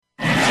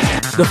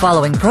The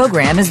following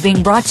program is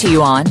being brought to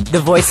you on the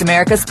Voice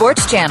America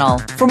Sports Channel.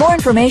 For more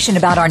information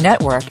about our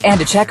network and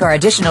to check our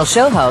additional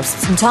show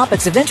hosts and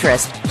topics of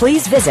interest,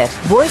 please visit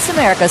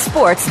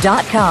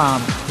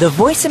voiceamericasports.com. The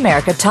Voice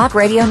America Talk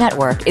Radio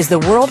Network is the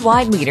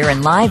worldwide leader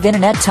in live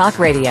Internet talk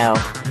radio.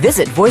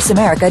 Visit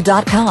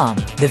voiceamerica.com.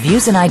 The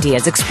views and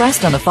ideas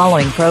expressed on the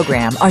following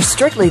program are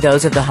strictly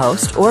those of the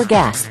host or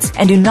guests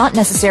and do not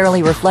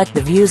necessarily reflect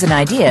the views and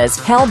ideas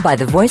held by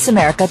the Voice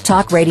America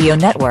Talk Radio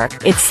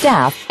Network, its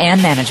staff,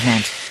 and management.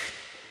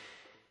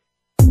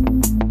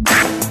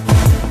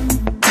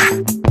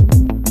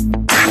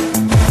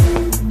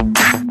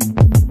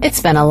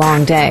 It's been a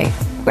long day.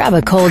 Grab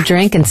a cold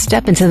drink and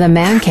step into the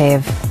man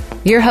cave.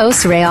 Your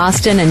hosts, Ray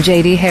Austin and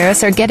J.D.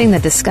 Harris, are getting the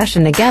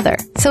discussion together,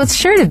 so it's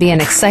sure to be an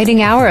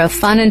exciting hour of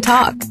fun and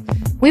talk.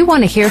 We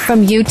want to hear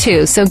from you,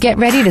 too, so get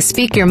ready to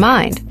speak your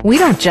mind. We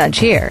don't judge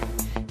here.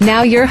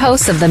 Now your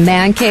hosts of the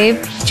Man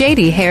Cave,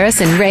 J.D.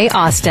 Harris and Ray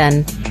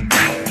Austin.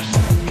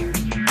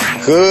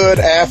 Good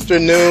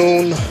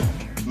afternoon,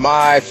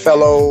 my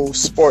fellow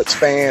sports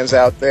fans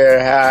out there.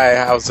 Hi,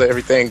 how's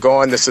everything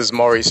going? This is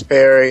Maurice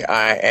Perry.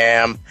 I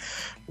am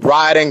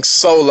riding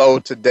solo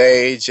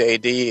today.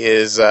 JD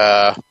is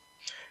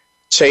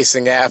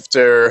chasing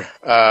after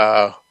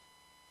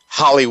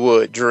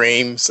Hollywood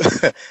dreams.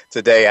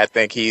 Today, I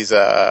think he's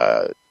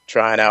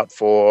trying out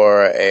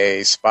for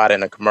a spot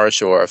in a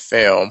commercial or a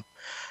film.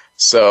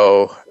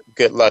 So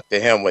good luck to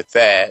him with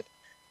that.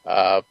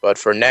 But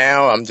for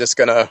now, I'm just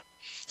going to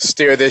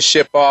steer this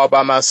ship all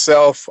by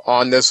myself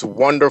on this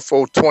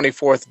wonderful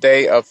 24th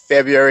day of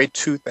February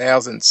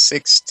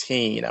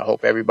 2016. I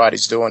hope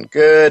everybody's doing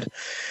good.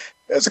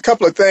 There's a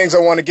couple of things I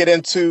want to get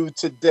into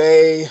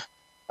today.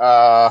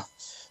 The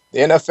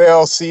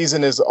NFL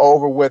season is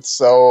over with,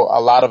 so a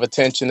lot of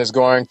attention is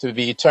going to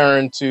be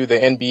turned to the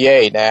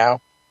NBA now.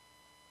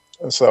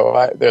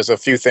 So there's a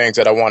few things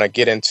that I want to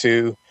get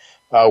into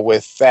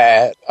with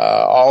that.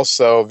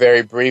 Also,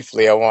 very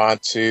briefly, I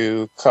want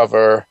to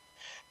cover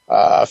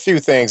a few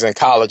things in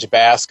college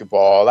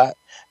basketball. I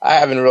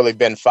haven't really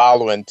been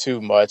following too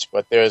much,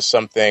 but there's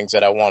some things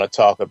that I want to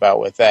talk about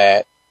with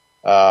that.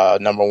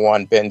 Number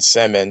one, Ben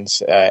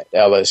Simmons at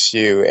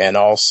LSU, and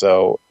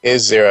also,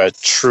 is there a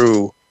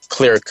true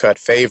clear-cut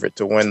favorite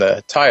to win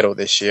the title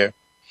this year?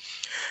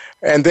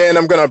 And then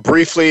I'm going to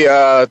briefly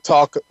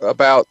talk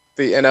about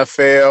the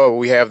NFL.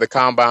 We have the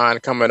Combine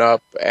coming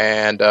up,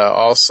 and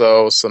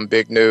also some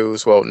big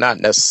news. Well, not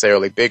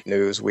necessarily big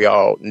news. We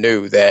all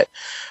knew that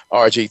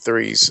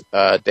RG3's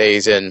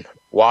days in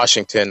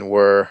Washington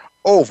were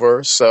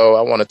over, so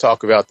I want to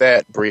talk about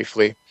that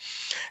briefly.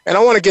 And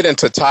I want to get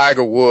into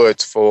Tiger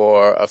Woods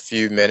for a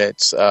few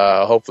minutes.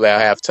 Hopefully I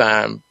have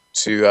time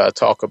to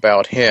talk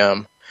about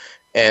him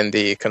and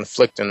the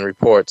conflicting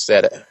reports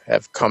that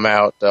have come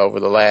out over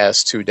the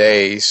last 2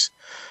 days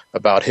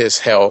about his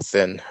health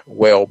and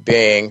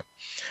well-being.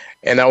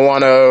 And I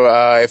want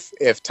to,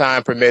 if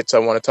time permits, I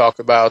want to talk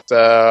about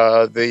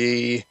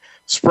the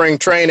spring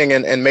training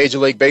in Major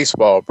League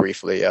Baseball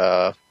briefly,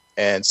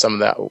 and some of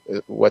that,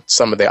 what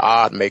some of the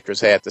odd makers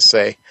had to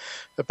say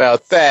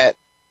about that.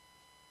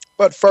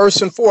 But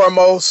first and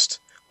foremost,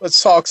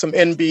 let's talk some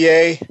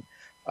NBA.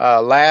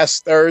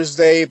 Last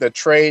Thursday, the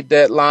trade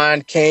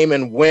deadline came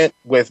and went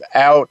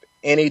without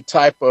any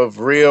type of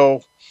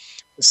real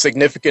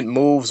significant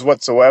moves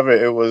whatsoever.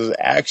 It was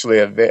actually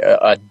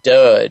a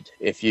dud,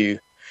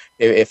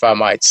 if I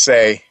might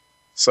say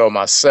so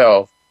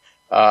myself.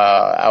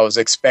 I was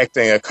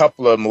expecting a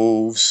couple of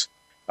moves,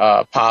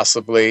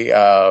 possibly.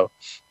 There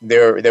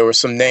were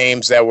some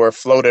names that were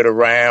floated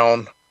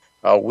around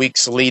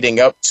weeks leading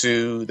up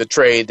to the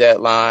trade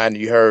deadline.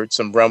 You heard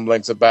some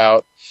rumblings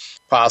about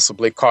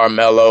possibly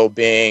Carmelo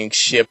being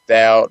shipped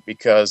out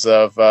because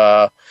of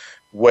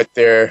what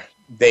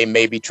they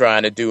may be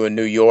trying to do in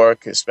New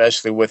York,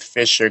 especially with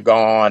Fisher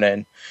gone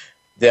and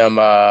them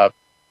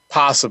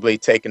possibly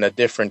taking a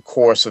different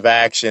course of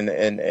action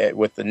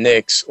with the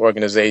Knicks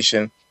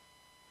organization.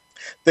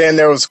 Then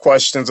there was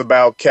questions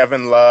about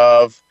Kevin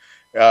Love.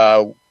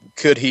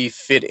 Could he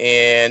fit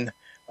in?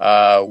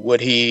 Would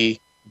he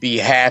be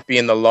happy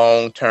in the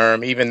long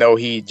term, even though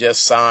he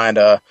just signed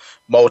a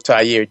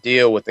multi-year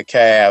deal with the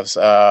Cavs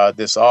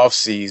this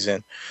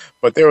offseason?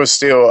 But there was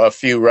still a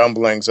few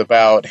rumblings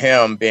about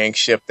him being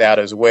shipped out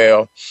as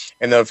well.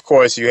 And then, of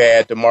course, you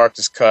had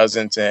DeMarcus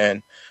Cousins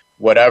and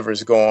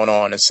whatever's going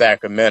on in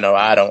Sacramento.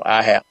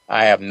 I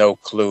have no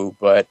clue,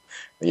 but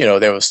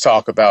there was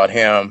talk about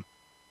him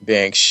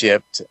being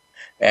shipped.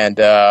 And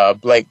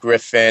Blake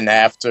Griffin,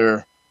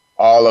 after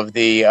all of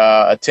the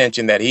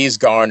attention that he's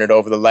garnered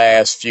over the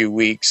last few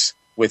weeks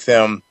with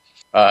him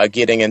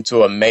getting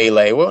into a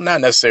melee. Well,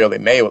 not necessarily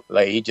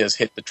melee. He just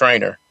hit the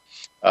trainer.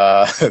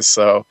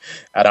 So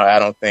I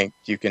don't think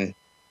you can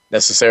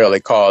necessarily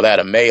call that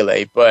a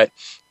melee. But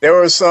there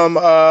was some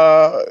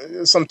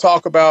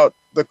talk about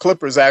the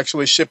Clippers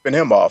actually shipping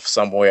him off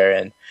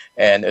somewhere,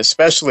 and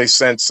especially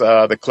since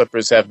the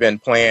Clippers have been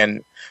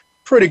playing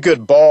pretty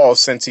good ball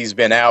since he's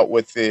been out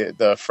with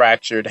the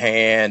fractured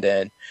hand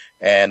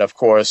and of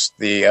course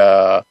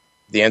the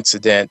the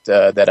incident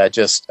that I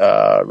just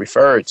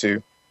referred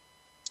to.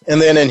 And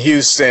then in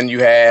Houston, you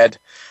had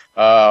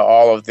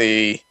all of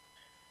the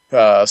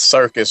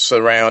circus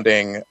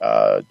surrounding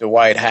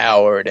Dwight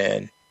Howard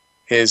and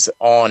his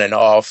on and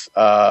off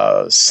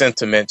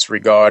sentiments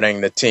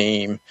regarding the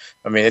team.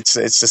 I mean, it's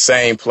the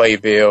same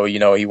playbill. You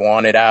know, he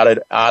wanted out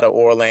of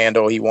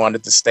Orlando. He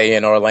wanted to stay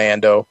in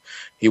Orlando.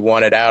 He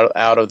wanted out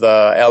of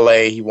the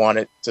L.A. He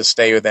wanted to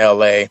stay with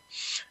L.A.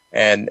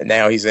 And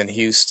now he's in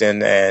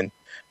Houston, and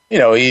you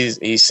know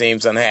he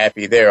seems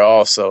unhappy there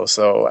also.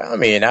 So I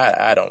mean,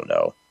 I don't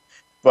know,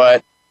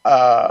 but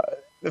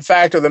the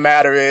fact of the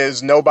matter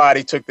is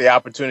nobody took the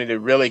opportunity to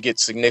really get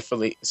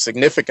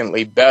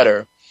significantly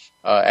better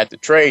at the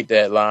trade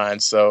deadline.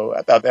 So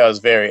I thought that was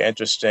very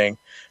interesting,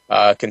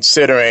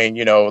 considering,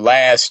 you know,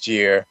 last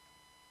year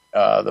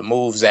the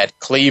moves that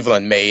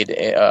Cleveland made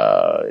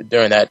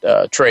during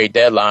that trade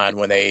deadline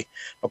when they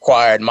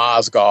acquired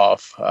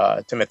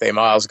Timothy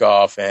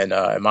Mozgov and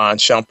Iman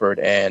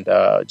Shumpert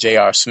and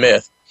J.R.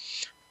 Smith,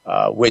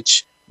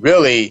 which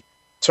really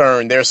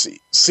turned their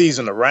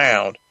season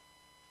around,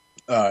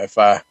 if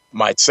I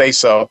might say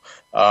so.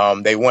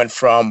 They went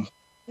from,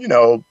 you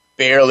know,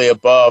 barely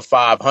above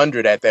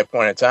 500 at that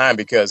point in time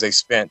because they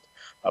spent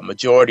a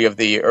majority of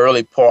the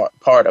early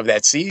part of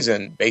that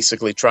season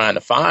basically trying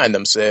to find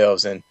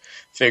themselves and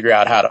figure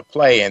out how to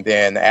play. And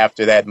then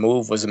after that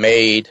move was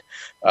made,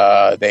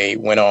 they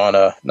went on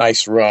a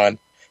nice run.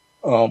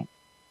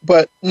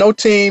 But no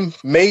team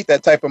made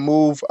that type of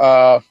move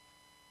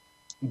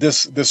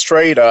this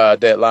trade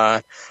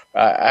deadline.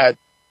 I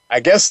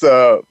guess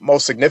the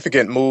most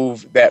significant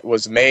move that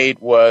was made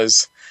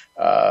was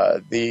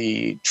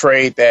the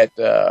trade that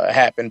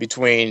happened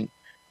between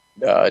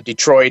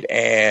Detroit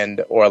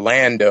and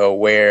Orlando,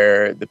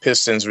 where the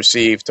Pistons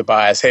received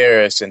Tobias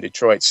Harris and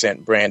Detroit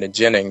sent Brandon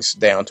Jennings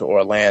down to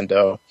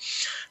Orlando.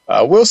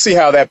 We'll see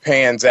how that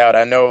pans out.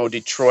 I know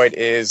Detroit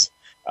is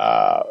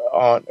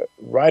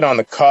right on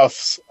the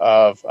cuffs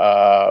of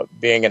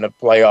being in the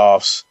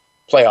playoff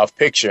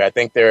picture. I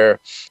think they're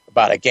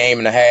about a game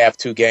and a half,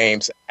 2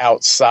 games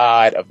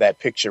outside of that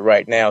picture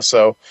right now.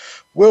 So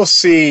we'll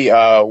see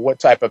what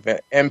type of an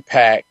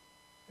impact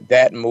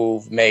that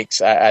move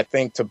makes. I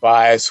think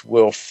Tobias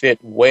will fit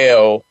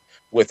well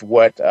with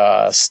what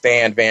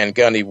Stan Van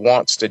Gundy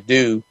wants to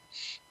do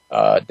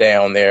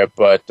down there,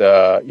 but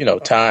you know,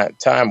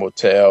 time will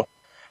tell.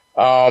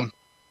 But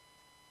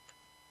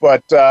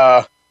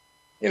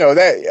you know,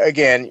 that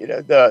again, you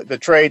know, the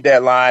trade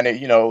deadline,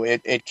 you know,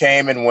 it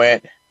came and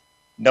went.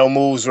 No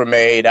moves were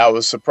made. I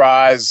was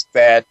surprised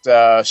that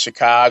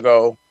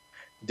Chicago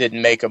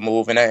didn't make a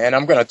move, and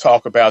I'm going to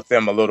talk about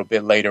them a little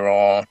bit later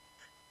on.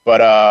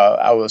 But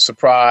I was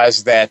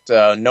surprised that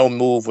no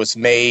move was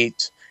made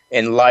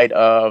in light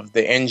of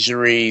the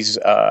injuries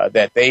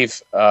that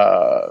they've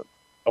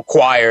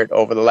acquired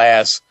over the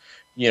last,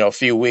 you know,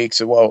 few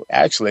weeks. Well,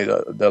 actually,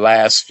 the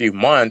last few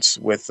months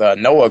with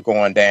Noah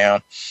going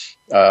down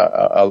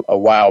a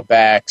while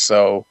back.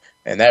 So,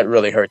 and that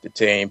really hurt the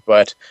team.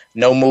 But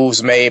no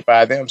moves made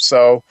by them.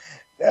 So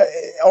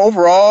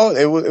overall,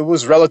 it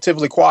was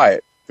relatively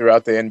quiet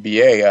throughout the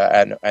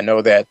NBA. I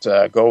know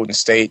that Golden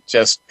State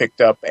just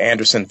picked up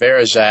Anderson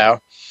Varejao,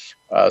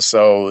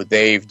 so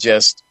they've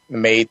just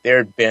made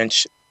their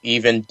bench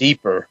even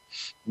deeper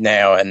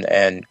now.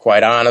 And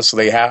quite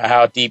honestly,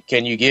 how deep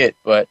can you get?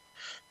 But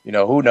you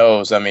know, who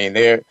knows? I mean,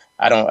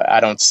 I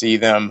don't see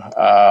them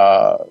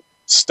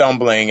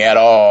stumbling at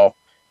all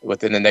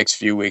within the next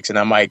few weeks, and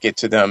I might get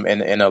to them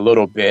in a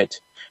little bit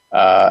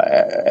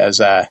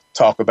as I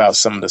talk about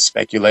some of the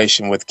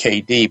speculation with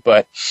KD.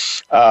 But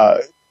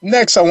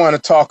next, I want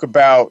to talk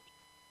about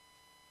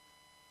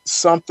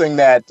something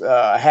that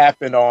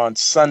happened on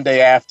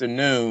Sunday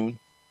afternoon,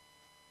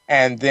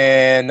 and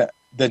then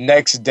the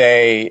next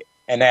day,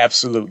 an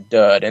absolute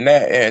dud, and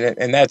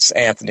that's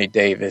Anthony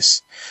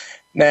Davis.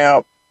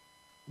 Now,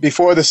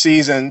 before the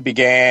season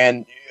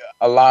began,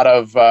 a lot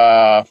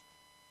of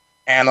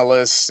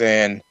analysts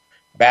and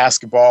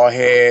basketball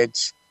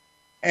heads,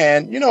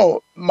 and you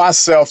know,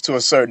 myself to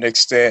a certain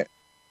extent,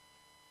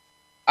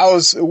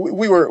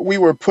 we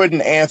were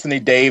putting Anthony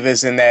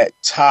Davis in that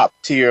top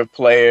tier of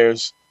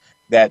players,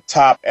 that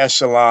top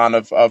echelon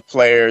of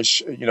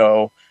players, you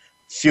know,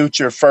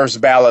 future first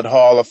ballot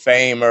Hall of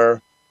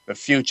Famer, the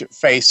future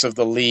face of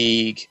the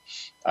league,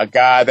 a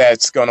guy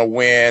that's going to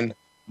win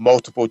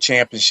multiple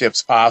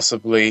championships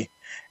possibly.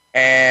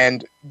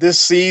 And this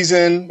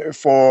season,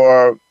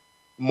 for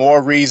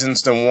more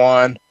reasons than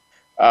one,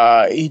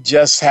 he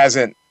just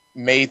hasn't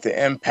made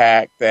the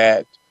impact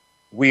that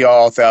we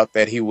all thought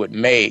that he would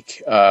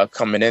make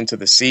coming into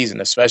the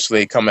season,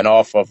 especially coming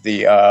off of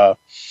the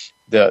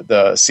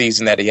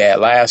season that he had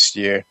last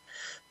year.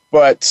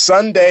 But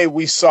Sunday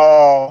we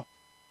saw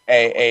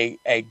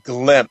a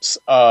glimpse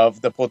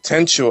of the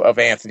potential of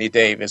Anthony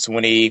Davis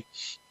when he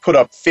put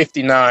up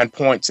 59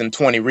 points and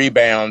 20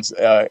 rebounds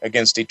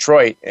against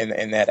Detroit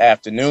in that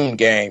afternoon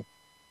game.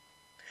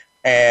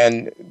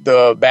 And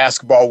the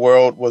basketball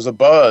world was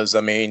abuzz.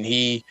 I mean,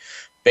 he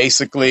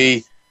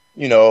basically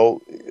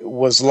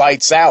was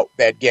lights out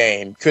that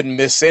game. Couldn't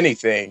miss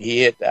anything.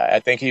 I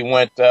think he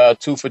went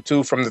 2 for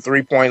 2 from the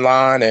 3-point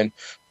line and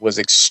was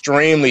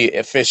extremely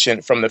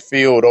efficient from the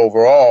field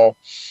overall.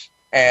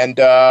 And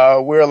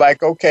we're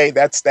like, okay,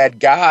 that's that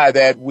guy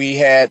that we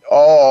had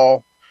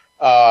all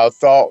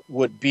thought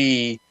would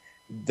be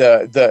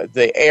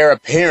the heir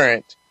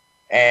apparent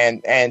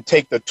and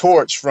take the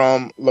torch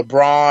from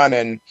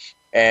LeBron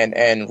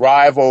and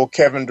rival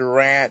Kevin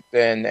Durant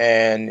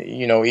and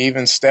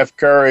even Steph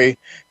Curry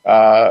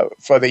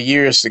for the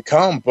years to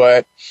come.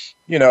 But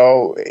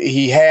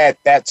he had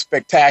that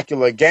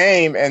spectacular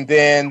game, and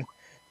then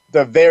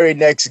the very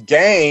next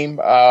game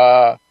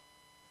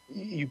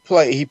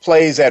he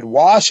plays at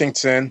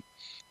Washington,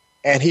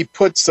 and he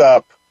puts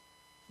up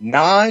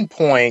 9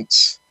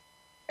 points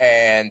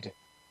and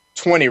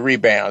 20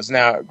 rebounds.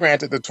 Now,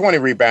 granted, the 20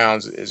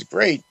 rebounds is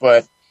great,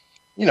 but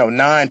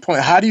 9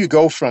 points. How do you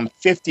go from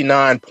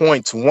 59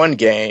 points one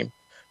game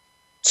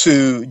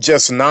to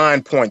just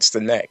 9 points the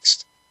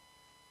next?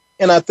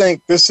 And I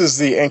think this is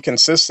the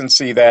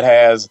inconsistency that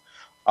has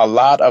a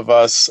lot of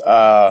us,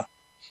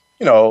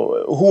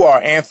 who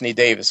are Anthony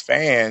Davis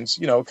fans,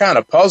 kind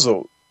of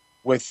puzzled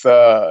with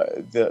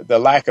the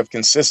lack of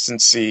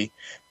consistency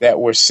that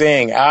we're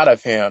seeing out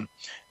of him.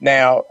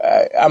 Now,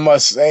 I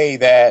must say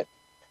that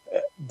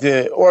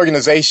the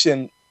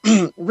organization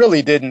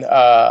really didn't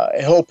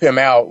help him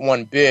out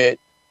one bit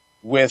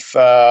with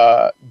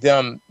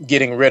them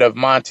getting rid of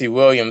Monty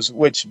Williams,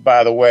 which,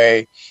 by the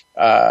way,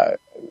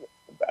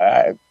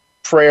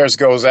 prayers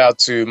goes out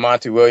to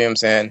Monty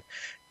Williams and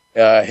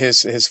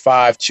his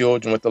 5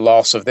 children with the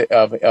loss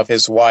of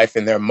his wife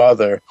and their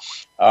mother.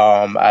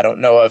 I don't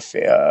know if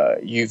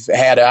you've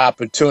had an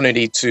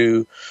opportunity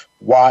to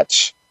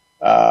watch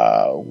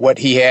what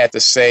he had to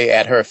say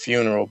at her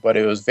funeral, but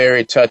it was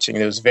very touching.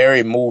 It was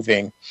very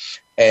moving.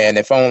 And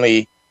if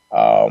only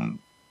all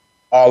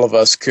of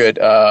us could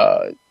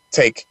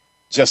take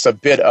just a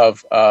bit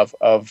of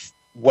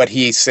what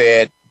he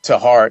said to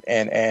heart,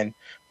 and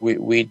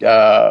we'd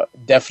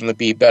definitely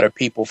be better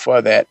people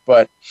for that.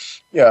 But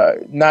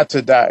not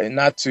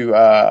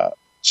to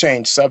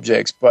change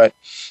subjects, but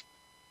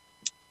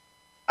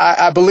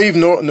I believe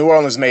New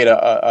Orleans made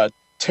a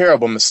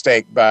terrible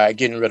mistake by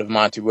getting rid of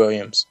Monty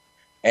Williams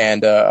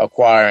and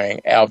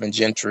acquiring Alvin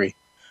Gentry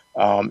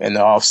in the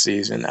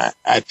offseason.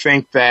 I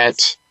think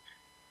that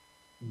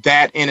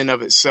in and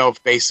of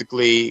itself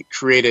basically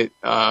created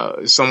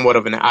somewhat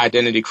of an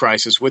identity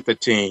crisis with the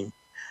team,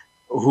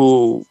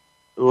 who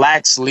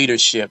lacks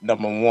leadership,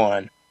 number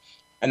one.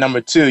 And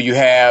number two, you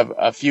have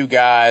a few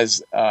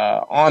guys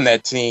on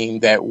that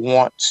team that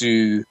want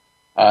to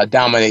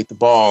dominate the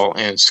ball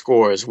and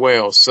score as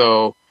well.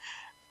 So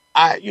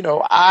I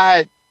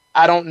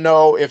don't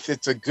know if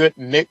it's a good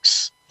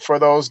mix for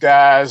those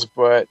guys,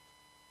 but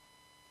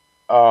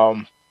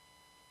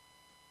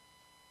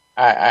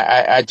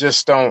I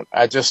just don't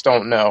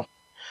know.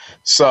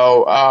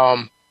 So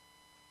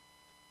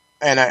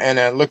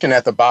and looking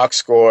at the box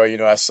score,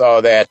 I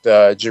saw that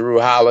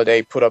Jrue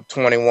Holiday put up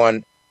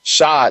 21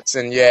 shots,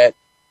 and yet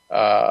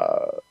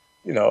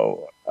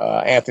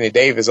Anthony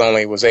Davis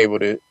only was able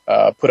to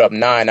put up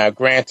 9. Now,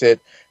 granted,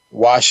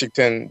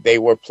 Washington, they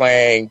were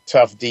playing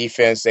tough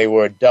defense. They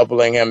were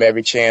doubling him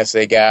every chance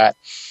they got,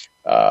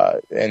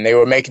 and they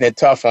were making it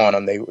tough on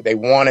him. They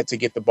wanted to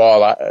get the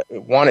ball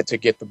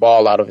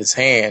out of his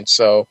hands,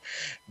 so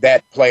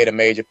that played a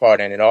major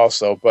part in it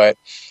also. But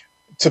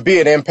to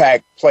be an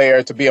impact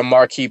player, to be a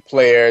marquee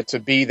player, to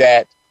be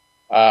that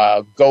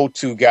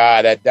go-to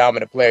guy, that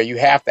dominant player, you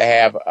have to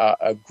have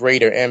a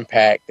greater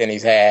impact than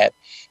he's had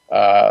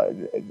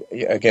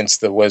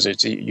against the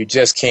Wizards. You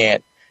just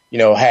can't,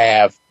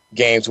 have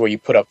games where you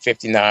put up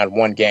 59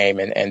 one game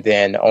and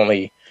then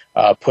only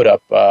put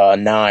up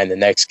 9 the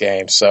next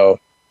game. So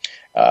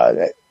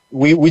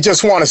we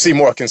just want to see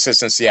more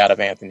consistency out of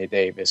Anthony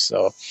Davis.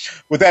 So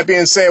with that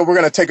being said, we're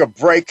going to take a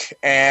break.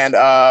 And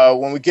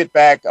when we get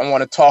back, I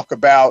want to talk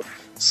about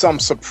some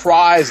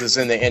surprises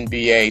in the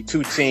NBA.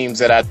 2 teams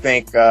that I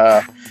think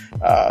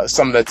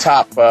some of the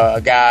top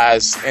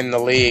guys in the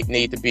league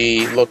need to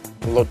be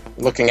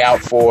looking out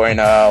for and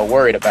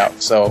worried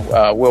about.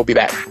 So we'll be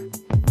back.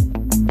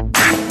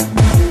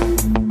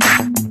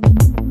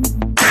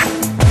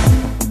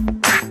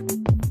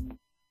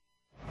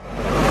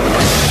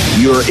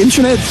 Your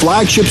internet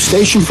flagship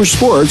station for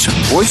sports,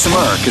 Voice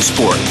America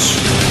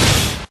Sports.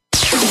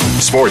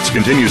 Sports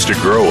continues to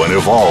grow and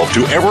evolve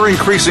to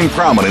ever-increasing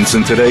prominence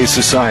in today's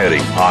society.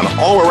 On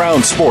All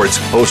Around Sports,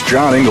 host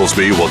John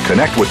Inglesby will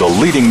connect with the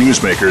leading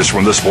newsmakers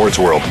from the sports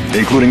world,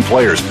 including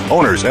players,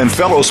 owners, and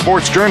fellow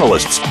sports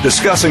journalists,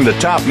 discussing the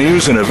top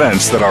news and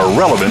events that are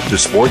relevant to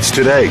sports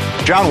today.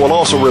 John will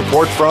also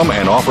report from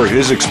and offer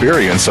his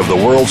experience of the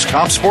world's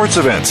top sports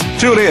events.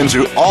 Tune in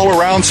to All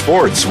Around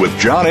Sports with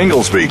John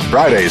Inglesby,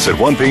 Fridays at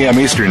 1 p.m.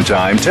 Eastern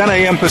Time, 10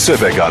 a.m.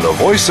 Pacific on the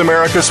Voice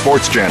America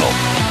Sports Channel.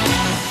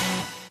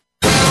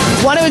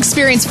 Want to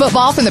experience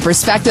football from the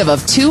perspective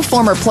of 2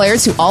 former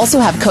players who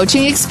also have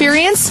coaching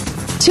experience?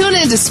 Tune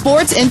in to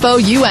Sports Info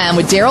UM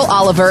with Daryl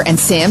Oliver and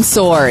Sam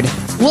Sword.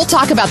 We'll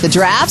talk about the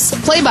drafts,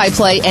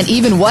 play-by-play, and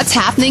even what's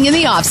happening in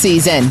the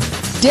offseason.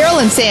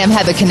 Daryl and Sam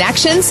have the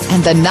connections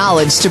and the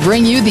knowledge to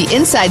bring you the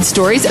inside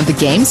stories of the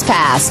game's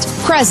past,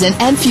 present,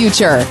 and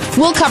future.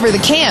 We'll cover the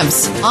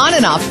camps, on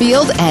and off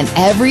field, and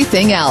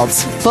everything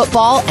else,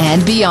 football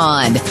and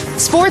beyond.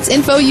 Sports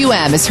Info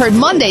UM is heard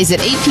Mondays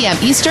at 8 p.m.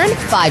 Eastern,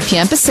 5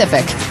 p.m.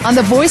 Pacific on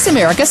the Voice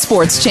America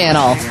Sports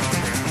Channel.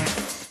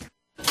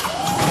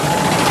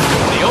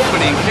 The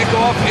opening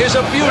kickoff is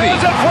a beauty.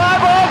 It's a fly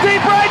ball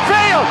deep right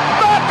field.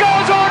 Back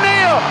goes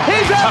O'Neal.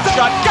 He's at the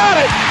shot. Got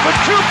it with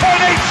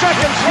 2.8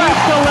 seconds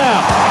left to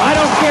left. I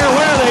don't care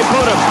where they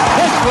put him.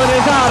 This one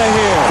is out of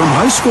here. From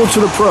high school to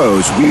the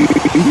pros, we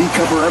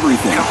cover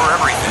everything.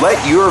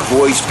 Let your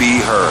voice be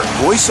heard.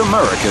 Voice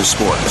America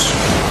Sports.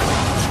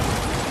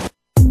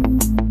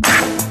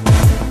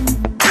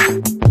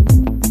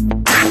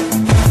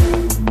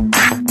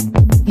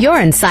 You're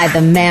inside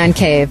the Man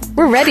Cave.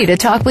 We're ready to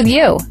talk with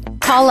you.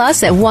 Call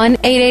us at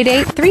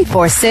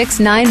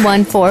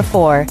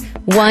 1-888-346-9144,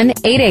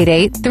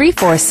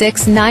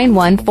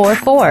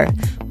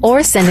 1-888-346-9144,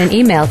 or send an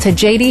email to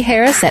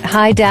jdharris at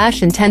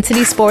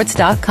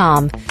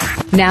high-intensitysports.com.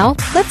 Now,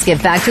 let's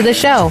get back to the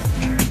show.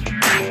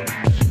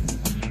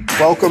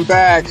 Welcome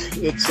back.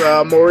 It's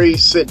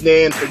Maurice sitting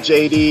in for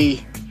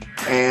JD,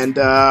 and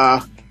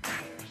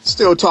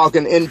still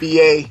talking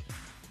NBA.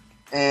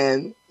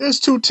 And there's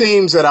two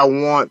teams that I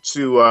want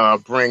to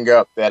bring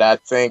up that I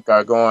think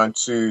are going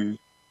to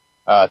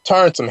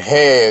turn some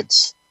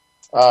heads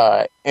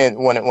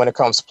when it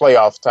comes to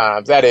playoff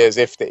times. That is,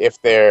 if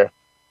they're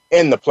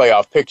in the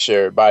playoff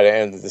picture by the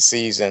end of the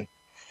season.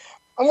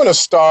 I'm going to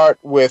start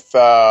with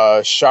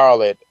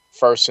Charlotte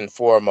first and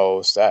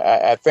foremost.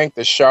 I think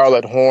the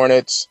Charlotte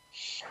Hornets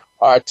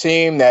are a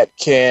team that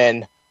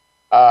can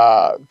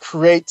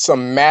create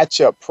some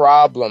matchup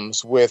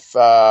problems with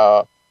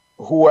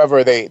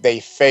whoever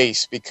they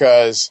face,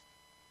 because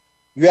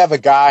you have a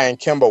guy in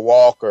Kemba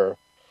Walker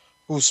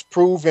who's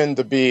proven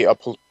to be a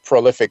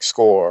prolific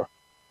scorer.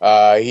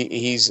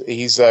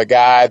 He's a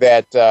guy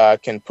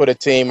that can put a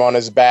team on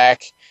his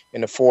back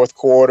in the fourth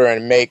quarter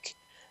and make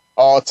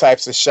all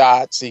types of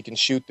shots. He can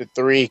shoot the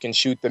three. He can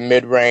shoot the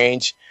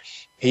mid-range.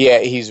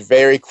 He's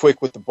very quick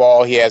with the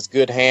ball. He has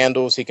good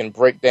handles. He can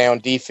break down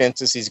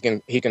defenses.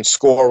 He can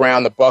score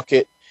around the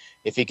bucket.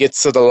 If he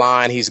gets to the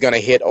line, he's going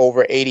to hit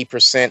over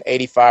 80%,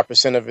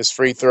 85% of his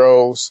free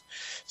throws.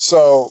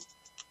 So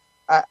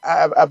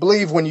I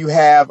believe when you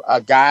have a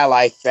guy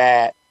like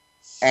that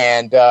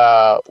and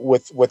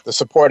with the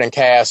supporting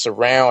cast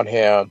around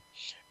him,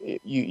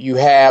 you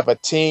have a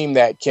team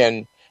that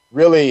can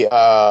really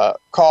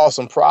cause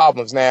some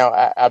problems.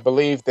 Now, I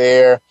believe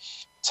they're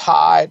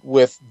tied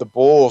with the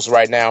Bulls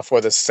right now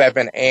for the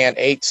 7 and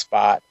 8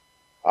 spot.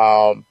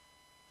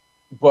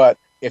 But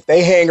if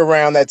they hang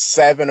around that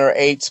 7 or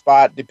 8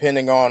 spot,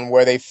 depending on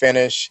where they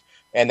finish,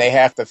 and they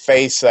have to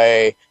face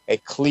a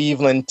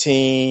Cleveland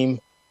team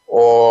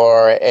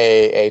or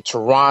a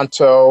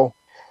Toronto,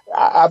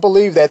 I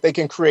believe that they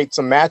can create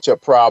some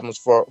matchup problems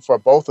for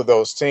both of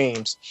those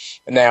teams.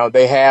 Now,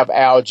 they have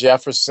Al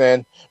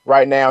Jefferson.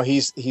 Right now,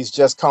 he's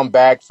just come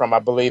back from, I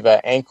believe,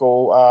 an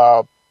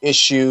ankle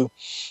issue,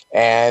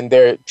 and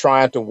they're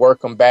trying to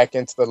work him back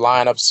into the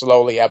lineup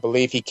slowly. I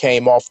believe he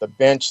came off the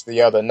bench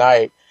the other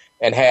night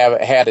and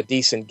had a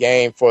decent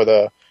game for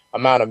the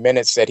amount of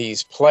minutes that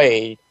he's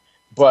played.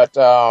 But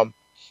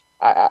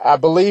I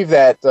believe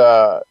that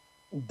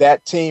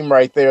that team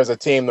right there is a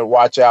team to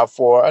watch out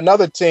for.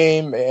 Another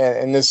team,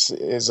 and this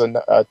is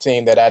a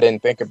team that I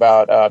didn't think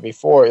about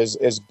before,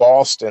 is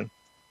Boston.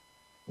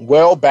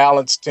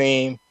 Well-balanced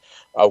team,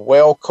 a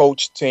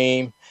well-coached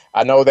team.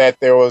 I know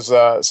that there was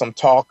some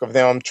talk of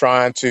them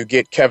trying to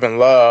get Kevin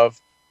Love.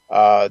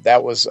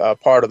 That was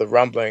part of the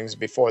rumblings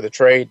before the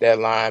trade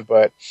deadline.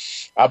 But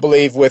I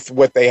believe with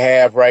what they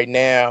have right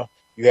now,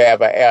 you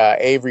have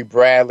Avery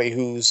Bradley,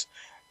 who's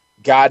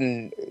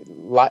gotten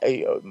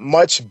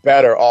much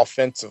better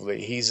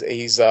offensively.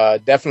 He's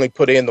definitely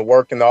put in the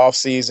work in the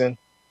offseason,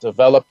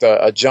 developed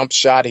a jump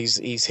shot.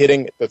 He's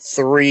hitting the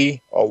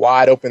three, a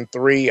wide open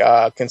three,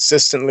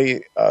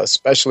 consistently,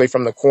 especially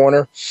from the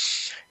corner.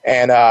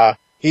 And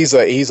he's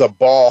a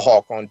ball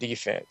hawk on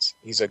defense.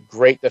 He's a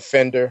great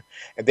defender.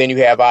 And then you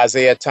have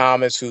Isaiah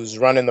Thomas, who's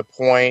running the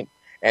point,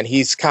 and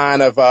he's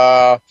kind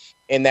of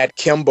in that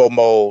Kimbo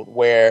mode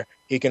where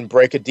he can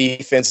break a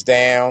defense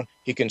down.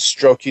 He can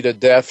stroke you to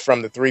death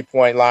from the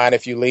three-point line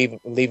if you leave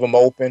him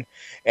open.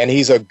 And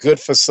he's a good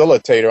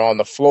facilitator on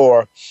the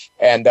floor.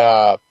 And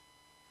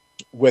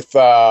with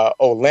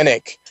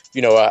Olynyk,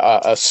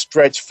 a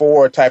stretch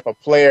four type of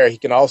player, he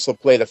can also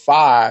play the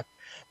five,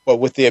 but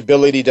with the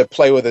ability to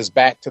play with his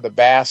back to the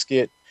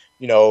basket,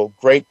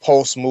 great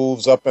post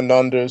moves, up and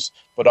unders,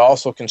 but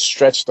also can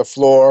stretch the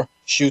floor,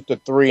 shoot the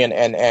three,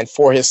 and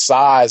for his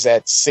size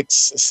at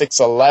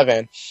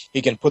 6'11",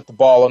 he can put the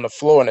ball on the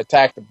floor and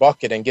attack the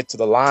bucket and get to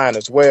the line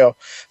as well.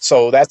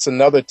 So that's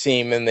another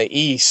team in the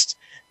East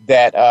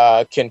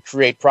that can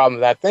create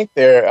problems. I think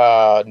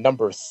they're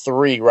number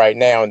 3 right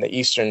now in the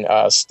Eastern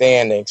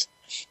standings,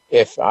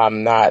 if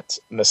I'm not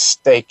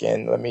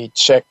mistaken. Let me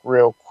check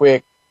real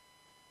quick.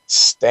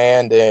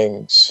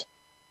 standings,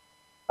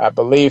 I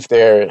believe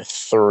they're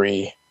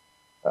 3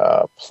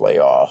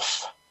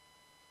 playoff.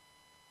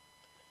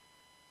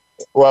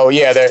 Well,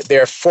 yeah,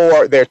 they're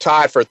 4. They're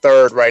tied for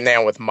 3rd right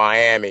now with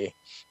Miami.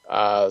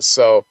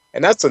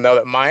 And that's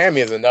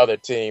Miami is another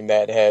team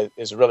that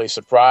is really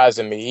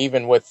surprising me,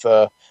 even with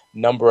the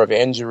number of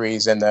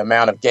injuries and the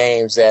amount of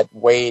games that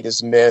Wade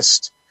has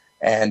missed.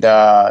 And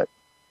I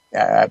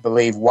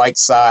believe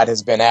Whiteside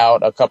has been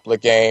out a couple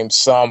of games,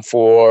 some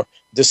for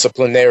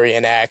disciplinary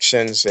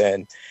inactions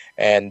and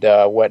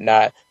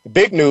whatnot. The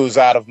big news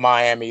out of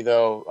Miami,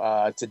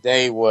 though,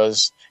 today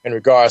was in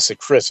regards to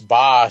Chris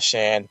Bosh,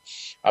 and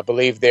I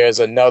believe there's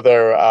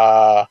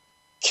another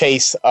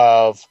case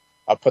of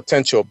a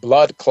potential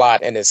blood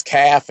clot in his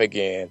calf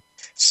again.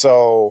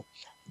 So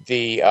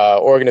the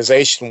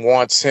organization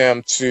wants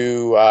him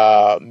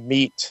to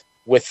meet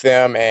with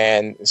them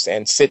and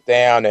sit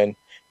down and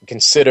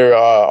consider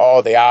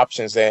all the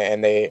options,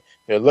 and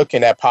they're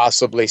looking at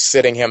possibly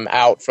sitting him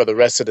out for the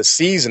rest of the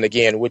season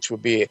again, which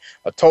would be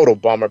a total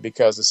bummer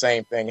because the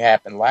same thing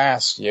happened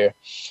last year.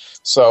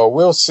 So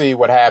we'll see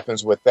what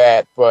happens with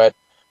that. But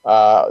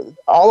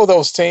all of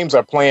those teams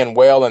are playing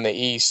well in the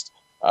East.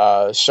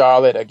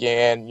 Charlotte,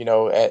 again,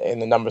 in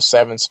the number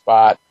 7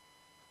 spot,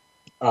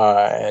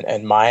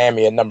 and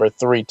Miami at number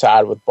 3,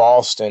 tied with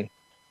Boston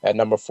at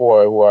number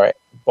 4, who are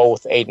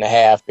both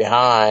 8.5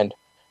 behind,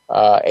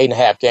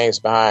 8.5 games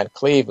behind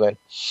Cleveland.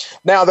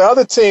 Now, the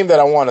other team that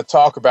I want to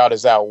talk about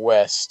is out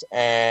west,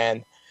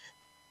 and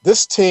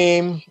this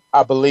team,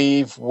 I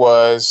believe,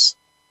 was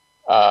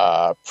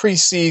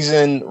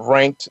preseason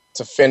ranked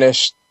to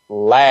finish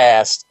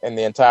last in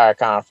the entire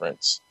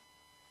conference,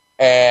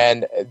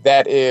 and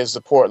that is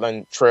the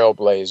Portland Trail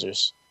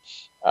Blazers.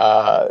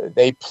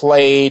 They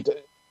played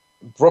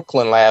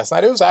Brooklyn last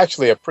night. It was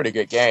actually a pretty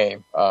good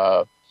game.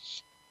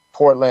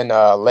 Portland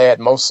led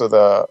most of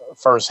the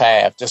first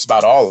half, just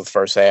about all of the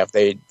first half.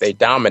 They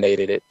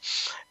dominated it,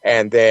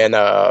 and then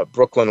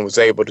Brooklyn was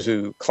able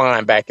to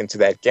climb back into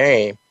that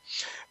game.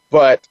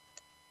 But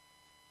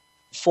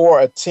for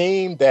a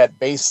team that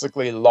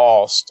basically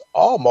lost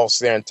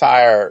almost their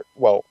entire,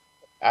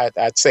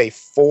 I'd say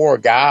 4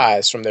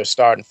 guys from their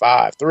starting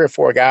 5, 3 or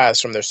 4 guys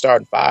from their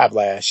starting 5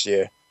 last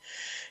year,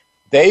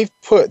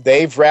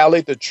 they've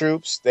rallied the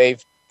troops.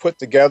 They've put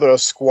together a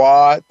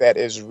squad that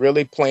is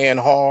really playing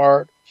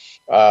hard.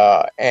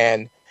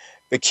 And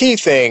the key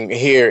thing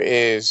here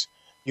is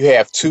you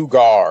have 2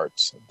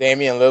 guards,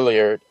 Damian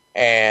Lillard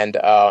and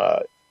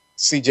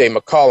C.J.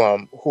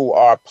 McCollum, who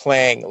are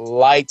playing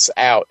lights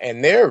out,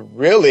 and they're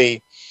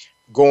really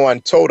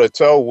going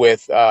toe-to-toe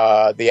with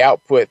the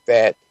output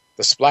that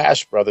the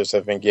Splash Brothers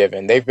have been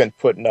given. They've been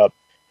putting up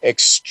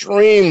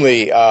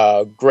extremely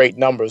great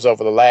numbers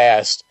over the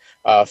last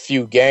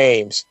few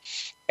games.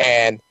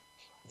 And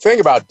the thing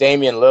about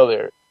Damian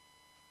Lillard,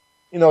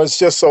 it's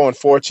just so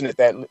unfortunate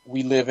that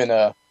we live in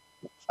a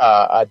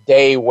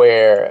day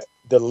where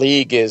the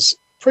league is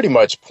pretty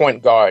much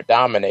point guard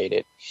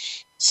dominated.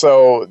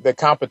 So the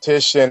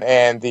competition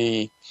and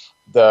the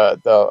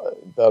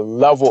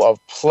level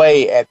of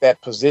play at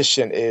that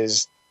position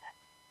is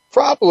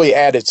probably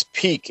at its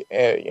peak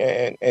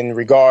in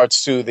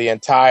regards to the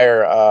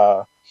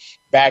entire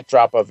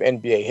backdrop of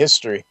NBA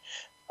history.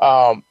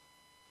 And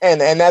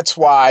that's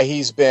why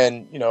he's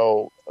been,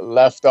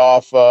 left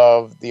off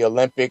of the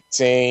Olympic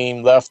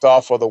team, left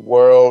off of the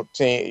world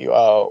team,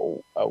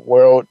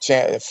 FIBA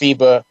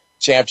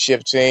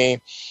championship team.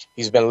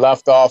 He's been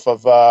left off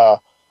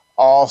of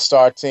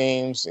all-star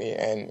teams,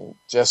 and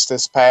just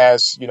this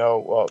past,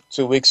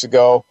 2 weeks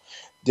ago,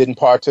 didn't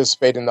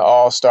participate in the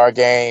all-star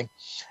game.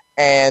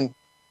 And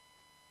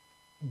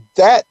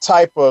that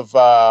type of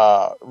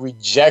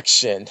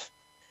rejection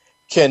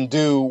can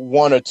do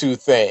one or 2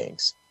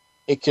 things.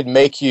 It could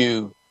make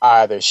you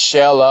either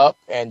shell up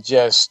and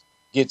just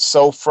get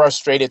so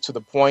frustrated to the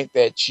point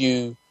that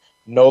you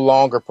no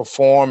longer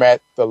perform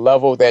at the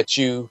level that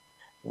you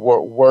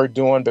were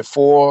doing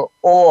before,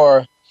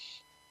 or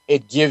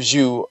it gives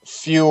you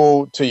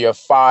fuel to your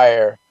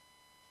fire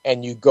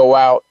and you go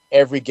out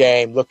every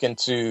game looking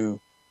to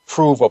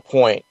prove a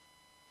point.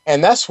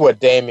 And that's what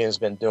Damian's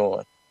been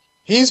doing.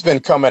 He's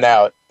been coming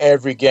out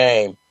every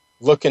game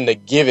looking to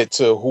give it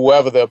to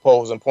whoever the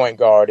opposing point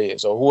guard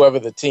is or whoever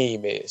the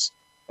team is.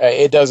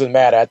 It doesn't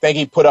matter. I think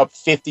he put up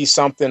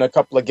 50-something a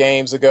couple of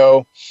games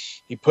ago.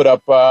 He put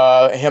up,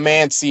 him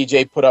and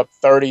CJ put up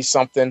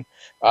 30-something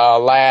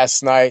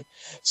last night.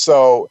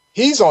 So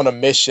he's on a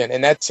mission,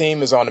 and that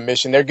team is on a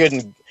mission. They're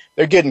getting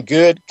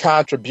good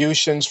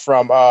contributions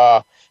from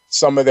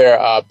some of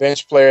their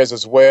bench players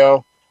as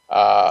well.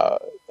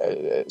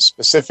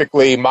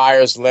 Specifically,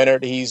 Myers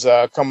Leonard. He's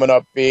coming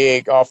up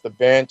big off the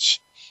bench,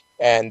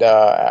 and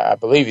I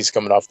believe he's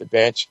coming off the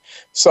bench.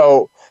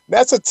 So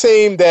that's a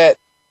team that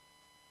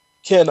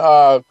can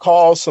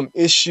cause some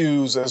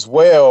issues as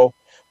well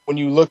when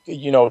you look,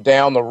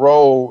 down the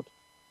road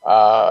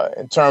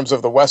in terms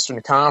of the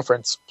Western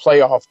Conference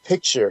playoff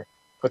picture,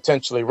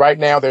 potentially. Right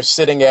now, they're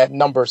sitting at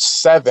number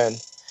 7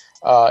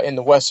 in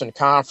the Western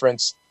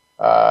Conference.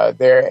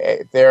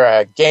 They're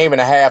a game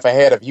and a half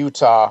ahead of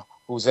Utah,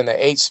 who's in the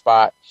 8th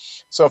spot.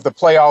 So if the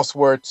playoffs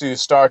were to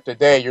start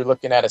today, you're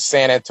looking at a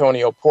San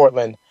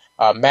Antonio-Portland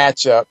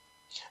matchup.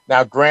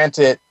 Now,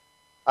 granted,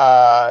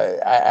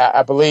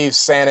 I believe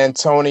San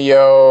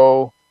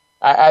Antonio,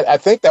 I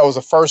think that was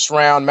a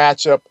first-round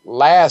matchup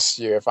last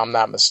year, if I'm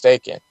not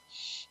mistaken.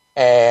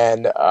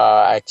 And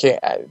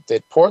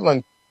did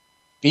Portland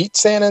beat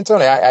San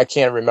Antonio? I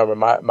can't remember.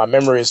 My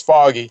memory is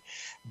foggy.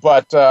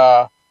 But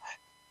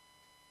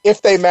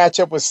if they match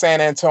up with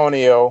San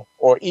Antonio,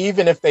 or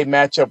even if they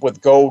match up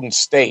with Golden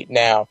State,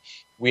 now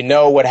we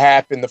know what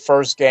happened the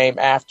first game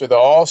after the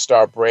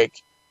All-Star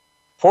break.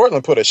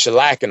 Portland put a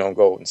shellacking on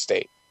Golden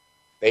State.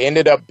 They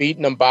ended up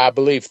beating them by, I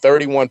believe,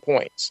 31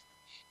 points.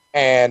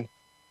 And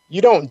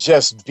you don't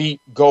just beat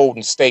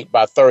Golden State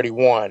by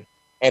 31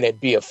 and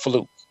it be a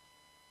fluke.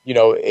 You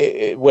know,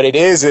 what it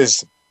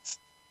is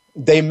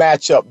they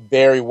match up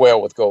very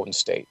well with Golden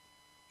State.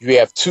 You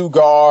have two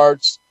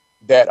guards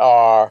that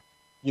are,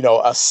 you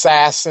know,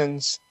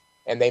 assassins,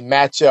 and they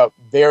match up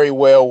very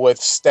well with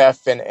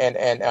Steph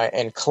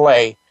and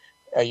Clay,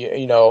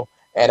 you know.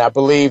 And I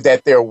believe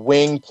that their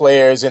wing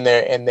players in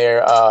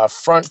their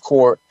front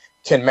court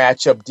can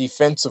match up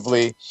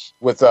defensively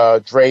with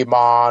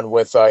Draymond,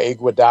 with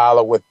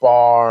Iguodala, with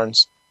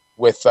Barnes,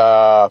 with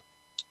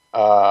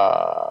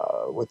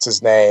what's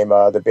his name,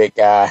 the big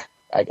guy.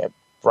 I get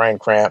brain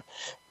cramp.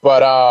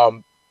 But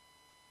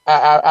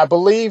I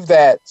believe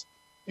that,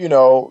 you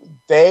know,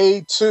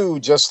 they too,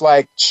 just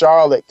like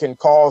Charlotte, can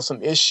cause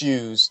some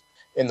issues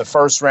in the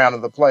first round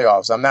of the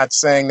playoffs. I'm not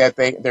saying that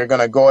they're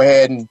going to go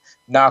ahead and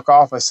knock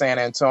off a San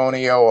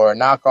Antonio or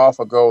knock off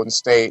a Golden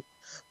State,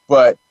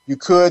 but you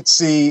could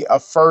see a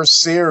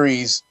first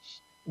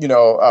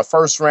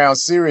round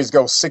series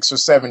go 6 or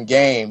 7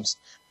 games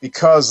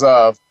because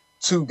of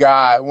two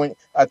guys. When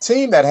a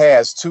team that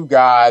has two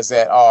guys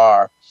that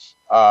are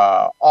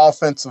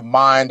offensive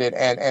minded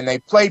and they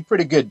play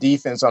pretty good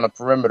defense on the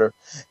perimeter,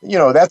 you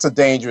know, that's a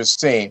dangerous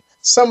team.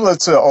 Similar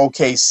to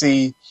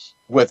OKC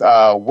with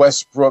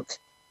Westbrook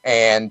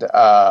and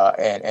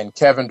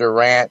Kevin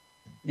Durant.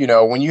 You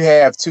know, when you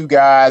have two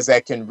guys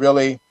that can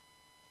really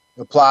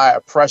apply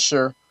a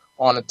pressure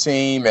on a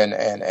team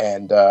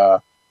and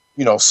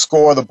you know,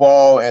 score the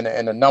ball in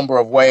a number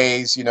of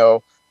ways, you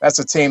know, that's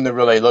a team to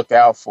really look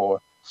out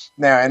for.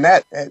 Now, and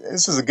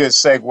this is a good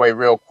segue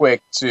real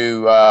quick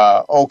to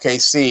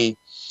OKC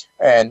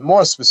and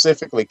more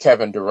specifically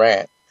Kevin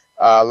Durant.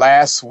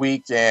 Last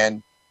week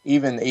and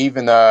even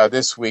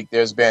this week,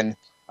 there's been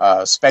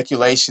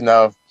speculation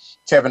of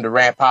Kevin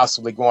Durant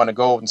possibly going to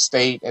Golden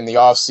State in the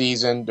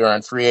offseason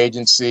during free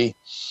agency.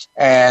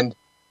 And,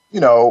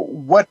 you know,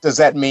 what does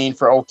that mean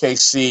for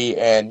OKC?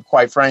 And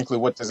quite frankly,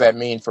 what does that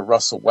mean for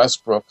Russell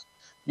Westbrook?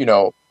 You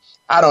know,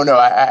 I don't know.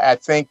 I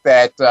think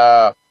that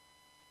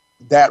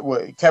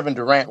Kevin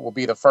Durant will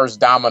be the first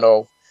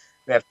domino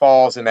that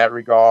falls in that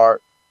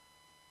regard.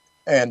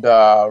 And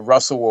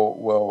Russell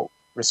will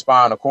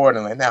respond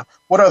accordingly. Now,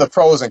 what are the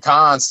pros and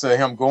cons to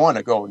him going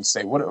to Golden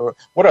State? What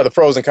are the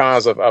pros and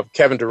cons of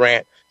Kevin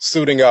Durant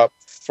suiting up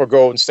for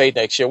Golden State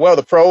next year? Well,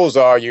 the pros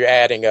are you're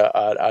adding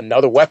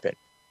another weapon,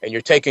 and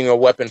you're taking a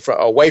weapon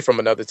away from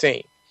another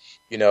team.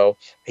 You know,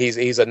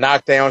 he's a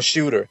knockdown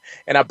shooter,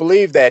 and I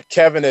believe that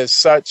Kevin is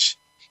such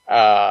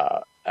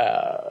a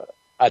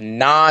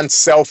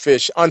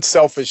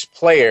unselfish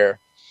player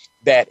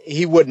that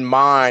he wouldn't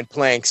mind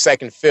playing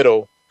second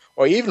fiddle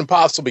or even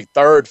possibly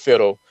third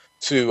fiddle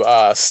to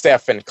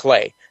Steph and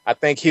Clay. I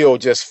think he'll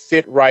just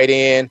fit right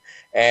in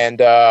and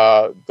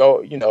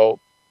go, you know,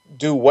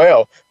 do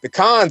well. The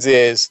cons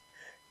is,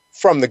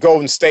 from the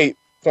Golden State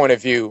point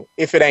of view,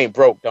 if it ain't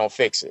broke, don't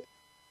fix it.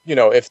 You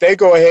know, if they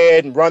go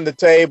ahead and run the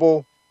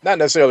table, not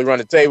necessarily run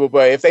the table,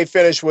 but if they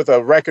finish with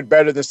a record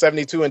better than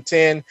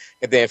 72-10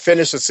 and then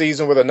finish the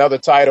season with another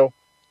title,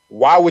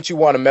 why would you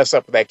want to mess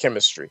up that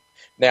chemistry?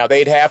 Now,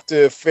 they'd have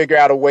to figure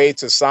out a way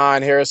to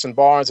sign Harrison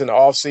Barnes in the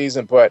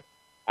offseason, but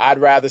I'd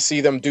rather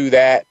see them do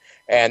that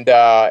and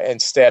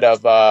instead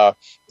of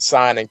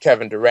signing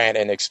Kevin Durant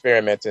and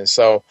experimenting.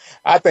 So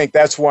I think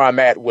that's where I'm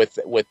at with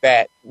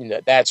that, you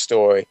know, that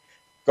story.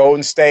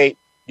 Golden State,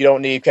 you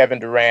don't need Kevin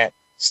Durant.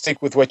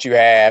 Stick with what you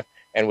have.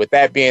 And with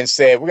that being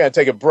said, we're going to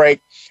take a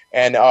break.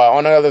 And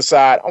on the other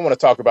side, I want to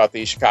talk about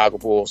these Chicago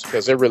Bulls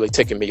because they're really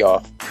ticking me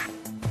off.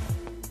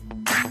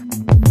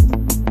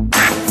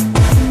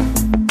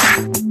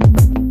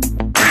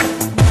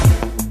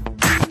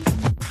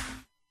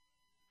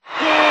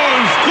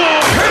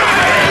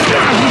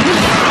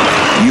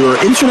 Your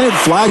internet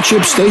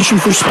flagship station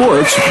for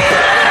sports.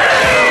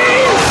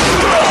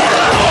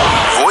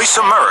 Voice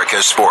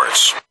America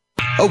Sports.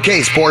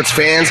 Okay, sports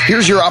fans,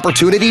 here's your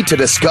opportunity to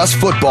discuss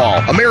football,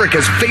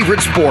 America's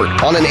favorite sport.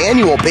 On an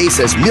annual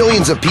basis,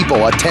 millions of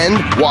people attend,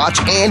 watch,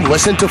 and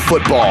listen to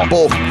football,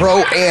 both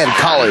pro and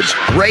college.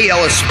 Ray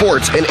Ellis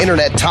Sports, an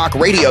internet talk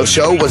radio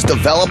show, was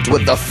developed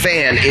with the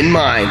fan in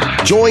mind.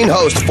 Join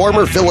host,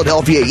 former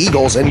Philadelphia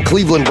Eagles and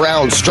Cleveland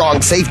Browns strong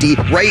safety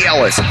Ray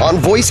Ellis on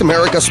Voice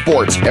America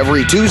Sports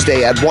every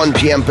Tuesday at 1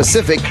 p.m.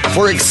 Pacific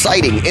for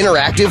exciting,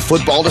 interactive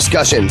football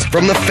discussions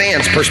from the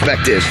fans'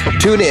 perspective.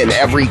 Tune in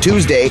every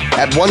Tuesday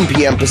at at 1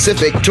 p.m.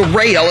 Pacific to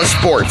Ray Ellis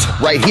Sports,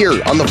 right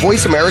here on the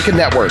Voice America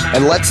Network.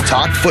 And let's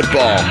talk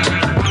football.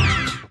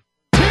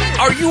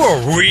 Are you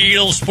a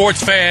real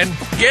sports fan?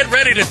 Get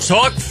ready to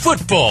talk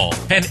football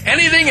and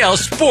anything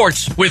else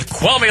sports with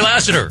Kwame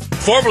Lassiter.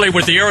 Formerly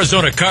with the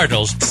Arizona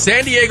Cardinals,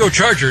 San Diego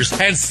Chargers,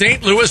 and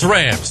St. Louis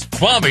Rams,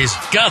 Kwame's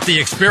got the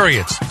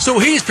experience, so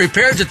he's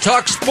prepared to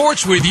talk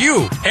sports with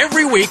you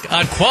every week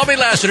on Kwame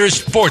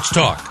Lassiter's Sports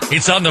Talk.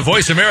 It's on the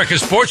Voice America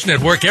Sports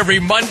Network every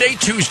Monday,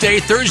 Tuesday,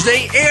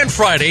 Thursday, and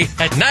Friday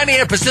at 9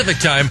 a.m. Pacific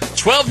Time,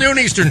 12 noon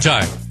Eastern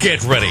Time.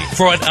 Get ready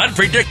for an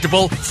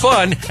unpredictable,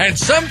 fun, and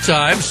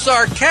sometimes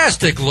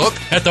sarcastic look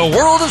at the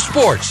world of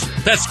sports.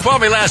 That's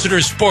Kwame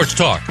Lassiter's Sports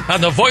Talk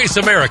on the Voice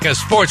America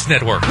Sports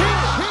Network.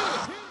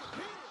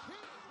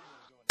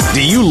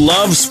 Do you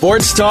love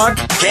sports talk?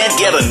 Can't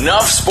get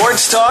enough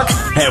sports talk?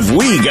 Have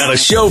we got a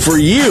show for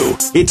you?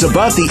 It's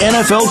about the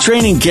NFL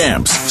training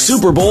camps,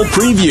 Super Bowl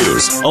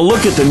previews, a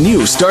look at the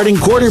new starting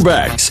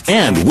quarterbacks,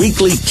 and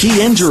weekly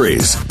key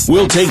injuries.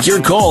 We'll take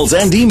your calls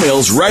and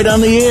emails right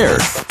on the air.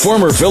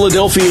 Former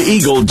Philadelphia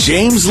Eagle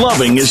James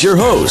Loving is your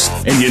host,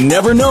 and you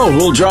never know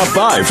who'll drop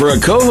by for a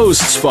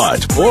co-host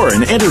spot or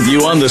an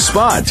interview on the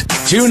spot.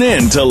 Tune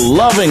in to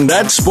Loving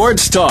That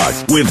Sports Talk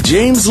with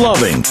James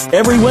Loving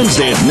every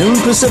Wednesday at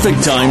noon Pacific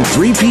Time,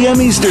 3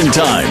 p.m. Eastern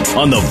Time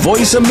on the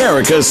Voice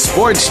America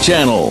Sports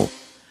Channel.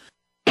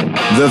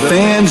 The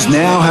fans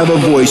now have a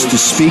voice to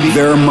speak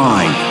their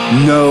mind.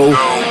 No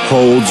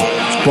holds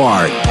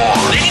barred.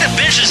 They need to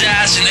bench his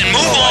ass and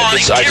move on.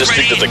 I just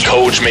think that the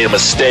coach made a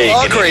mistake.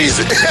 All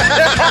crazy.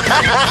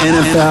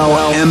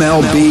 NFL,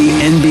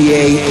 MLB,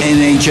 NBA,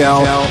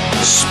 NHL.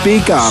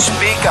 Speak up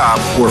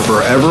or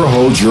forever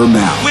hold your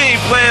mouth. We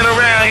ain't playing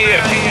around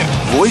here.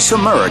 Voice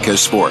America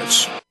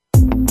Sports.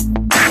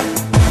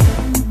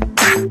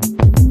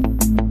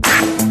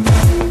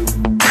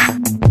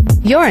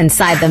 You're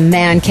inside the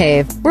man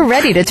cave. We're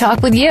ready to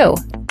talk with you.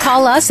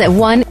 Call us at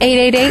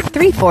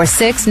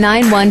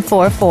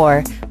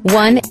 1-888-346-9144,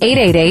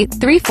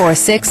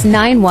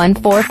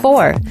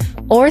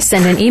 1-888-346-9144, or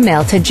send an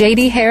email to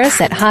jdharris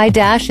at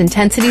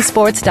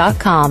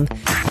high-intensitysports.com.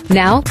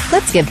 Now,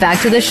 let's get back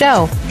to the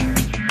show.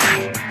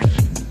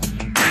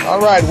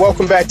 All right,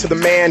 welcome back to the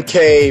Man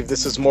Cave.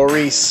 This is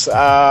Maurice.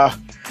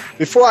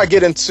 Before I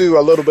get into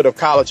a little bit of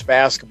college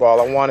basketball,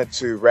 I wanted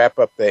to wrap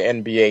up the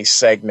NBA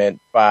segment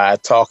by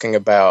talking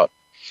about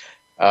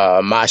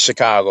my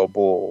Chicago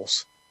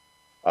Bulls,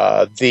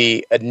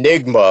 the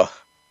enigma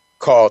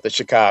called the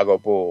Chicago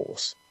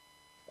Bulls.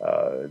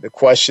 The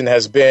question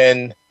has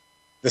been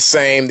the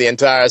same the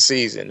entire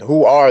season.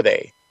 Who are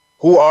they?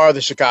 Who are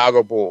the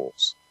Chicago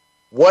Bulls?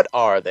 What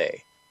are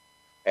they?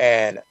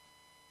 And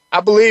I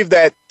believe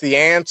that the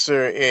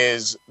answer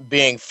is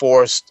being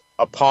forced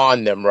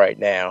upon them right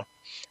now.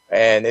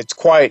 And it's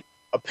quite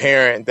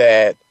apparent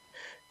that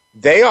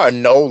they are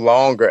no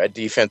longer a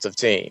defensive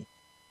team.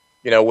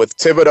 You know, with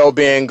Thibodeau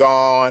being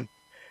gone,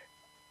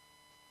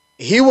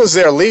 he was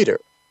their leader.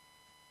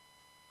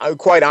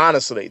 Quite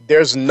honestly,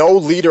 there's no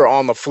leader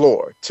on the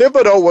floor.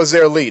 Thibodeau was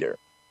their leader.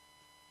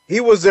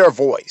 He was their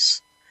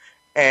voice.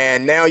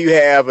 And now you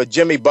have a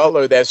Jimmy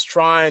Butler that's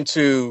trying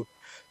to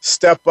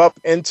step up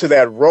into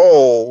that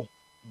role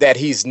that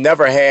he's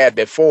never had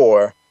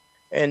before.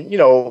 And, you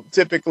know,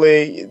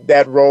 typically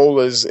that role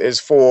is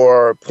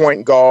for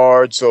point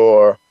guards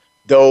or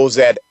those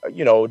that,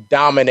 you know,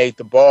 dominate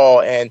the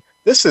ball. And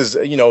this is,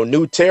 you know,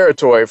 new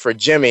territory for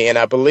Jimmy. And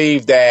I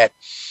believe that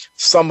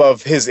some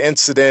of his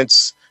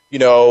incidents, you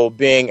know,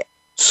 being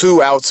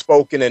too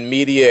outspoken in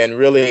media and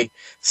really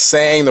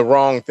saying the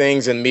wrong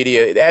things in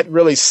media, that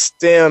really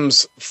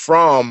stems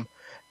from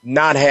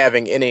not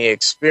having any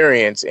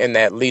experience in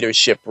that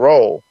leadership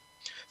role.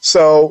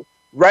 So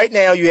right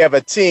now you have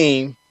a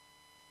team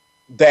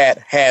that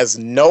has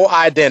no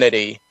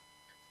identity,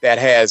 that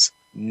has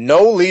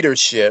no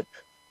leadership.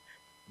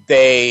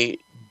 They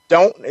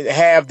don't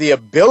have the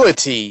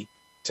ability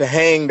to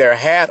hang their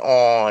hat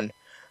on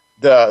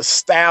the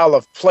style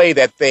of play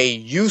that they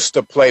used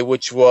to play,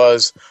 which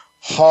was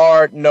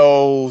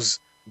hard-nosed,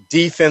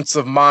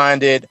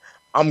 defensive-minded.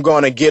 I'm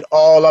going to get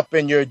all up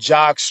in your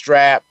jock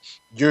strap.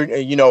 You're,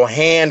 you know,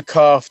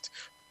 handcuffed.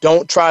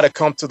 Don't try to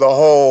come to the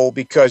hole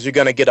because you're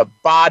going to get a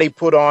body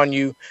put on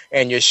you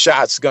and your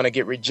shot's going to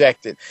get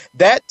rejected.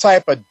 That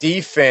type of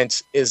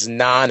defense is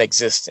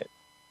non-existent.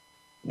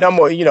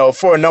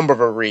 For a number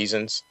of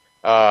reasons.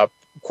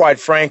 Quite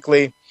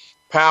frankly,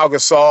 Pau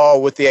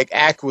Gasol, with the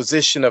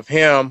acquisition of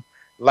him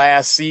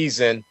last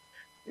season,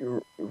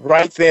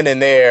 right then and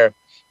there,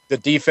 the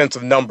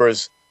defensive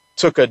numbers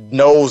took a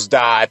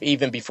nosedive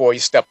even before he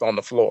stepped on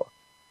the floor.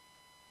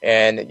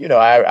 And, you know,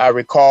 I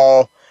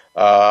recall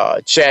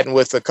chatting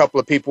with a couple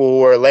of people who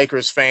were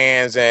Lakers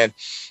fans, and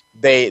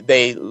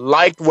they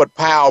liked what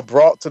Powell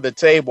brought to the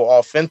table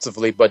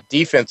offensively, but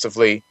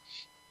defensively,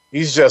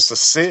 he's just a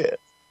sieve.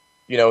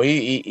 You know,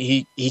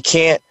 he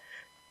can't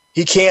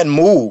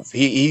move.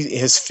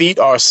 His feet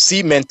are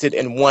cemented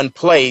in one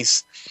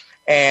place,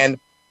 and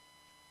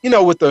you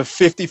know, with the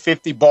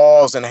 50-50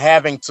 balls and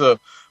having to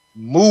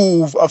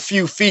move a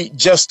few feet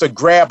just to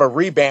grab a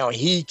rebound.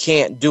 He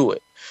can't do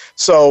it.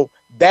 So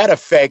that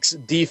affects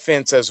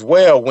defense as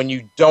well when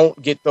you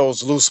don't get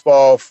those loose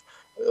balls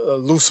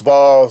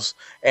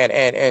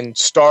and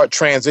start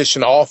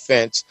transition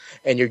offense,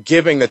 and you're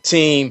giving the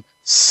team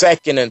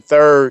second and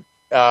third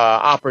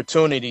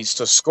opportunities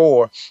to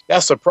score.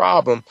 That's a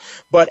problem.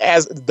 But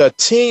as the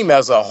team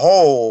as a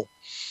whole,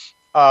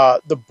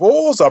 the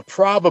Bulls are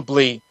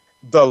probably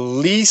the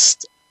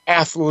least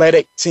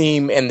athletic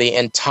team in the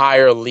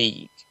entire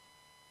league.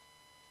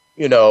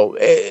 You know,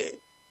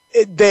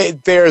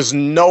 there's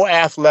no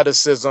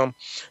athleticism,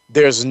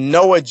 there's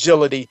no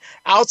agility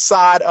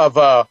outside of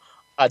a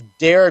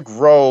Derrick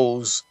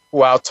Rose,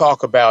 who I'll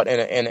talk about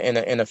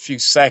in a few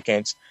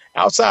seconds.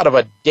 Outside of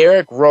a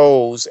Derrick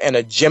Rose and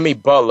a Jimmy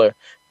Butler,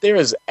 there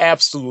is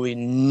absolutely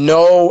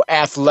no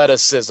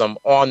athleticism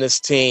on this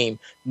team,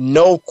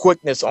 no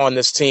quickness on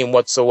this team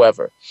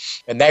whatsoever.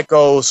 And that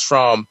goes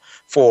for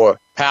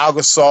Pau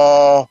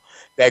Gasol,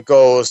 that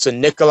goes to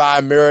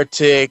Nikolai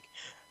Mirotic,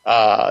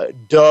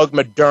 Doug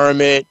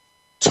McDermott,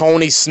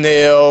 Tony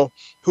Snell,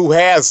 who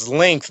has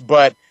length,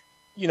 but,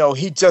 you know,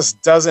 he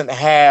just doesn't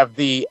have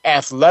the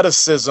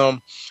athleticism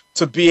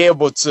to be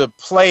able to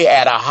play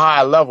at a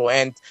high level.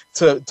 And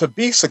to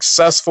be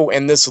successful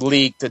in this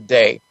league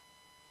today,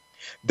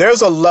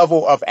 there's a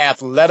level of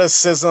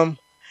athleticism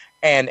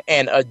and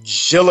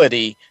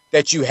agility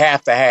that you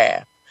have to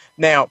have.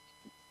 Now,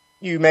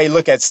 you may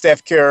look at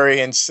Steph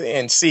Curry and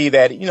see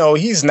that, you know,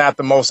 he's not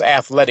the most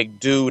athletic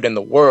dude in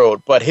the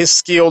world, but his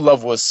skill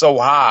level is so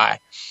high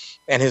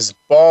and his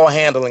ball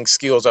handling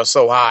skills are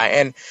so high.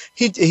 And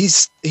he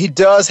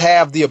does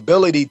have the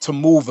ability to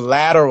move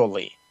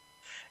laterally.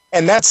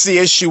 And that's the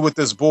issue with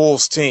this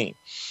Bulls team.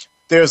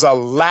 There's a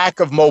lack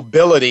of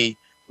mobility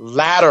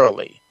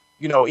laterally.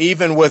 You know,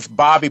 even with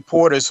Bobby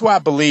Portis, who I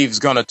believe is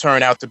going to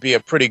turn out to be a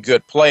pretty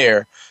good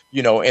player,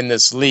 you know, in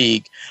this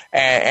league.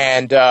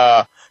 And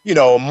you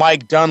know,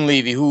 Mike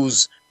Dunleavy,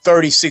 who's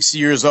 36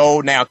 years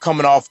old now,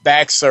 coming off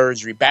back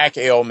surgery, back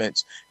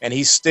ailments, and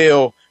he's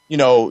still, you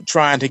know,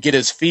 trying to get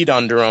his feet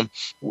under him.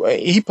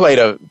 He played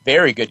a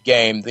very good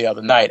game the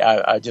other night.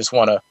 I just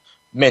want to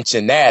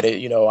mention that.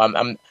 You know,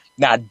 I'm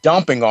not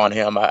dumping on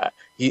him. I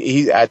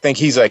think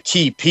he's a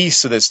key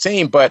piece to this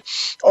team, but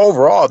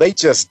overall, they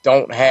just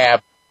don't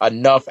have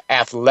enough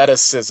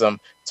athleticism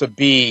to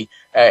be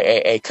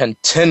a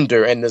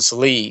contender in this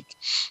league.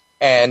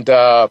 And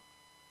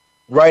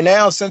right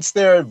now, since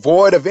they're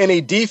void of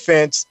any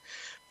defense,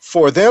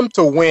 for them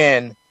to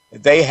win,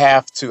 they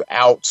have to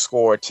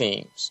outscore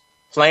teams.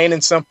 Plain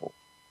and simple.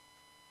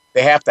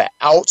 They have to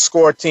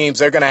outscore teams.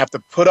 They're going to have to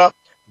put up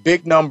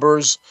big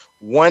numbers,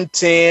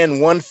 110,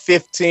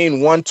 115,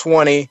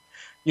 120,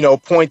 you know,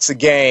 points a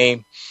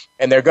game.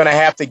 And they're going to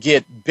have to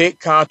get big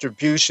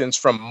contributions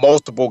from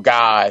multiple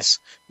guys,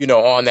 you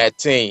know, on that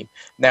team.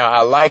 Now,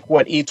 I like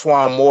what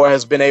E'Twaun Moore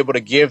has been able to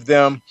give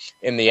them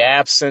in the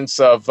absence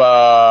of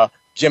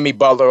Jimmy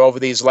Butler over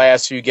these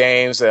last few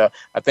games. I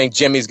think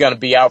Jimmy's going to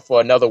be out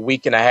for another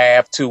week and a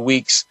half, 2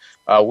 weeks.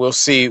 We'll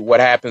see what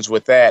happens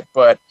with that.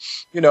 But,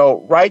 you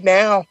know, right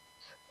now,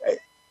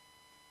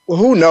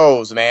 who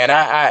knows, man?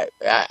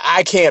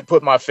 I can't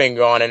put my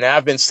finger on it. And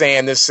I've been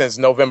saying this since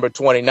November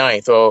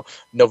 29th or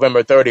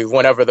November 30th,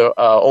 whenever the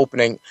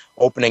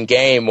opening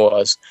game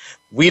was.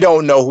 We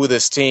don't know who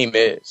this team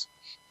is.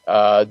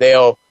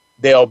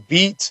 They'll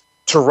beat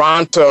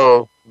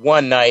Toronto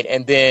one night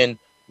and then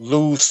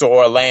lose to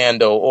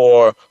Orlando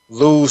or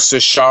lose to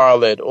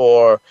Charlotte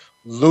or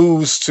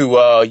lose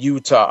to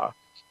Utah.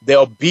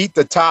 They'll beat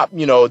the top,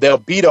 you know, they'll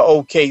beat a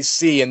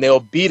OKC and they'll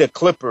beat a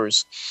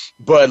Clippers,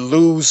 but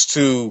lose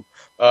to,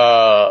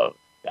 I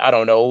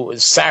don't know,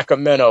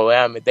 Sacramento.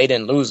 I mean, they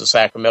didn't lose to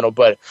Sacramento,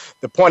 but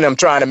the point I'm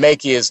trying to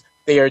make is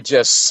they are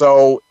just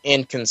so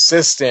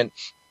inconsistent,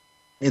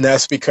 and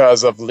that's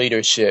because of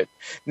leadership.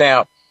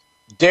 Now,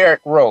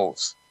 Derrick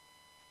Rose,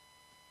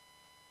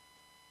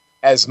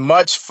 as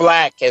much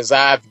flack as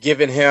I've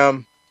given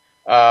him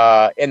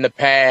in the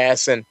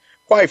past, and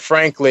quite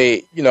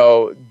frankly, you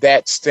know,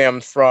 that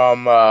stemmed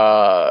from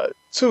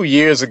 2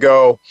 years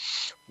ago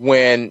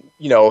when,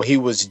 you know, he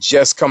was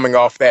just coming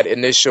off that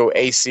initial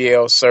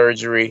ACL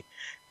surgery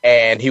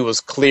and he was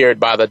cleared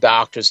by the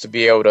doctors to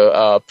be able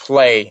to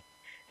play,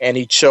 and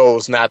he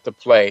chose not to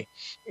play.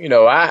 You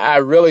know, I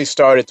really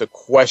started to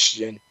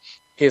question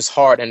his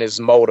heart and his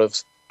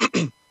motives.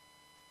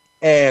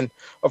 And,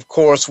 of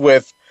course,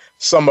 with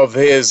some of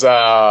his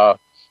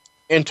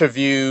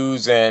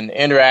interviews and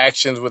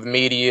interactions with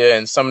media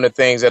and some of the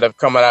things that have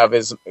come out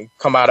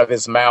of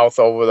his mouth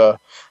over the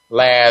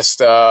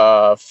last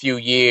few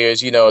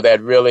years, you know,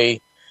 that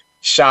really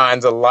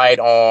shines a light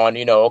on,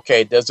 you know,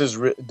 okay, does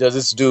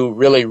this dude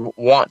really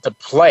want to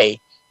play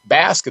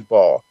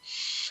basketball?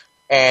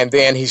 And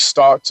then he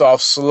starts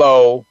off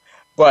slow.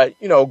 But,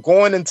 you know,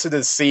 going into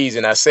the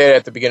season, I said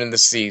at the beginning of the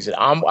season,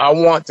 I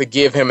want to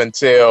give him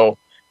until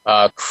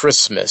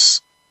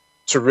Christmas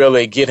to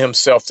really get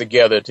himself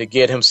together, to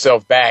get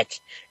himself back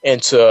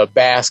into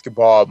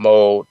basketball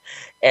mode.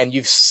 And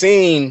you've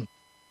seen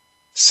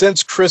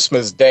since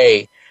Christmas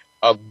Day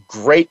a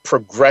great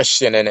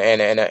progression and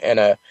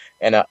a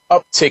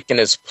uptick in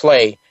his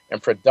play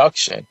and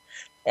production.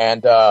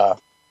 And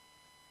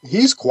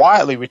he's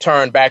quietly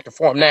returned back to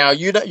form. Now,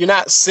 you're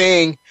not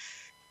seeing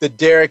the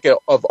Derek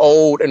of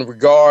old in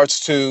regards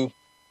to,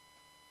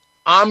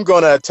 I'm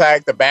going to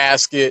attack the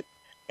basket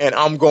and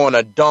I'm going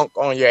to dunk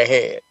on your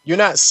head. You're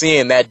not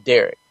seeing that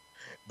Derek.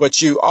 But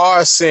you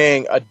are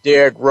seeing a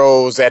Derrick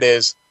Rose that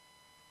is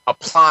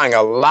applying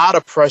a lot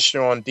of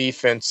pressure on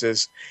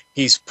defenses.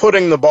 He's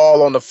putting the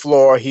ball on the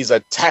floor. He's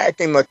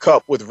attacking the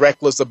cup with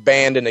reckless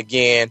abandon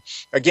again.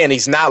 Again,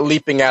 he's not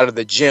leaping out of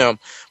the gym,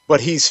 but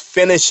he's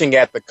finishing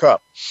at the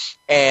cup.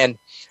 And,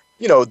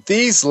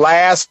 these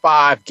last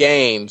 5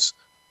 games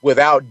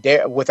without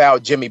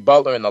Jimmy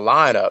Butler in the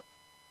lineup,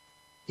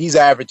 he's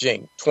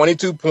averaging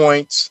 22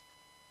 points,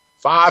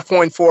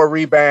 5.4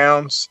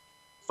 rebounds,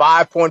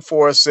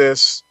 5.4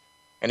 assists,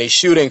 and he's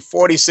shooting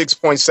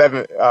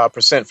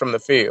 46.7% from the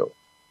field,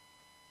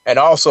 and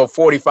also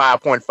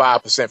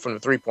 45.5% from the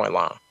three-point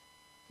line.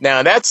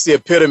 Now, that's the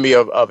epitome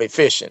of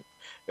efficient,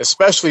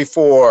 especially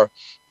for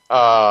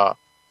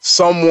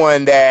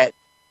someone that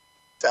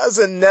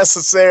doesn't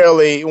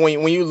necessarily,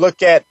 when you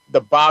look at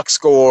the box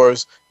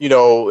scores,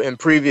 in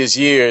previous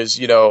years,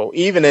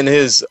 even in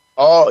his his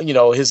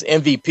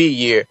MVP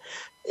year,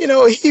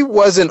 he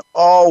wasn't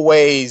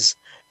always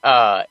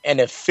an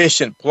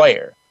efficient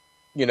player.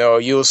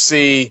 You'll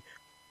see,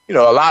 a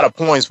lot of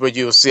points, but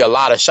you'll see a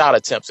lot of shot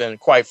attempts. And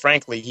quite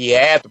frankly, he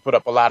had to put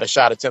up a lot of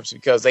shot attempts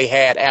because they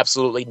had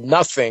absolutely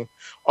nothing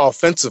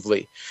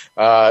offensively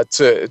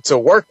to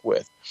work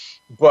with.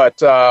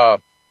 But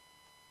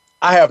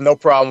I have no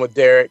problem with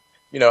Derek.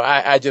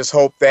 I just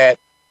hope that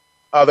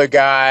other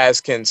guys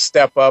can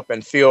step up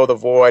and fill the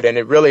void, and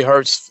it really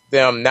hurts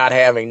them not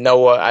having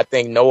Noah. I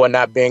think Noah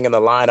not being in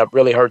the lineup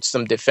really hurts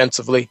them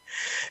defensively,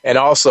 and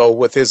also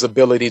with his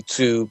ability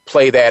to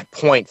play that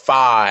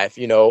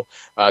 0.5,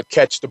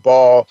 catch the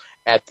ball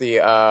at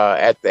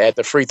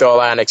the free throw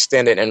line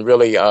extended and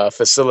really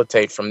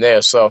facilitate from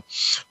there. So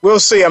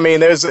we'll see. I mean,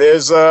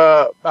 there's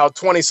about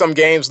 20-some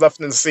games left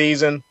in the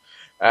season.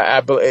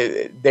 I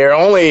believe they're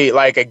only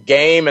like a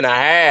game and a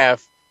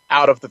half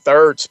out of the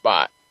third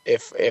spot,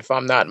 if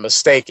I'm not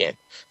mistaken.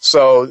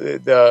 So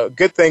the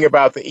good thing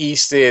about the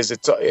East is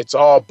it's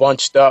all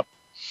bunched up.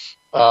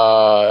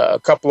 A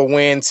couple of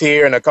wins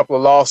here and a couple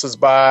of losses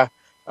by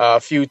a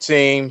few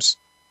teams.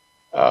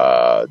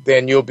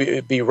 Then you'll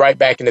be right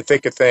back in the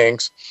thick of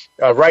things.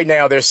 Right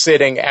now they're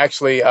sitting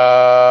actually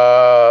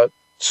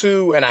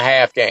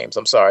 2.5 games.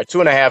 I'm sorry,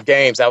 2.5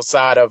 games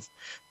outside of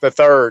the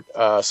third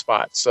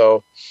spot.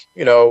 So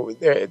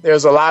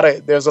there's a lot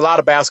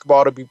of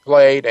basketball to be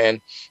played, and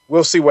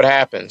we'll see what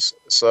happens.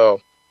 So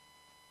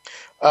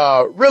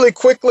really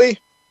quickly,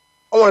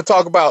 I want to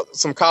talk about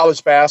some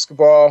college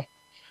basketball.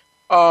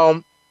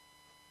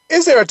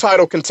 Is there a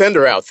title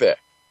contender out there?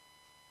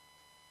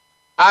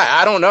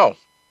 I don't know.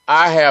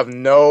 I have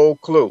no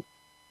clue.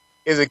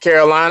 Is it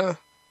Carolina?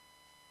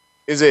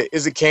 Is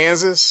it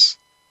Kansas?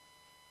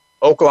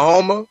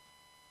 Oklahoma?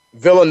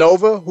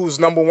 Villanova, who's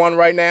number 1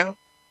 right now?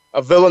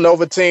 A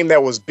Villanova team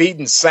that was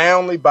beaten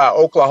soundly by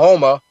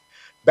Oklahoma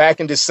back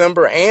in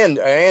December, and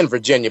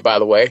Virginia, by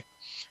the way.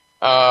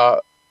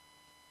 Or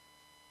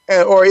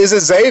is it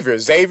Xavier?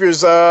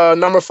 Xavier's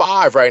number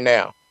 5 right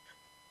now.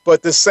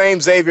 But the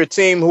same Xavier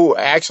team who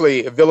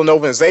actually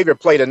Villanova and Xavier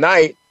play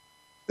tonight,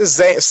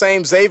 this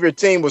same Xavier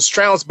team was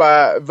trounced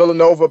by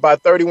Villanova by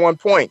 31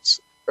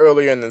 points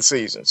earlier in the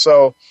season.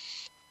 So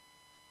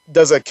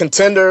does a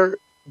contender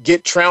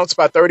get trounced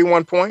by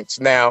 31 points?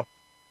 Now,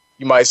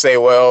 you might say,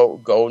 well,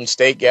 Golden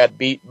State got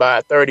beat by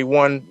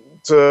 31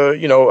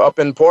 to, up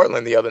in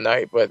Portland the other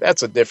night, but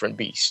that's a different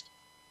beast.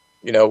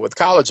 With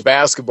college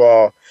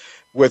basketball,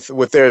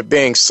 with there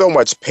being so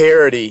much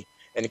parity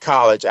in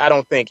college, I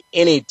don't think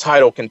any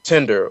title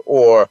contender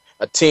or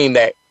a team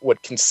that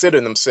would consider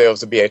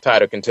themselves to be a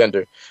title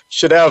contender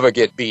should ever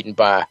get beaten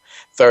by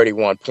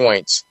 31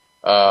 points,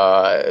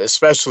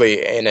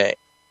 especially in a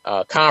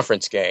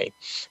conference game.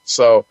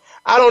 So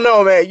I don't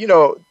know, man.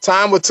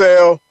 Time will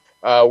tell.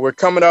 We're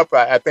coming up.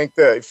 I think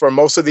that for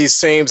most of these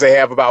teams, they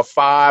have about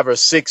 5 or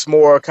 6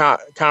 more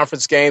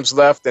conference games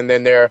left, and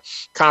then their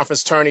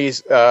conference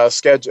tourneys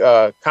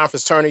start.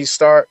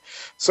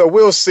 So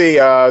we'll see.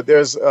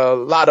 There's a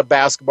lot of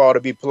basketball to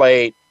be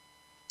played.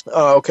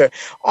 Okay.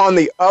 On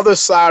the other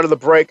side of the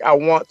break, I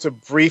want to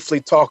briefly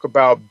talk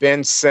about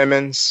Ben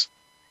Simmons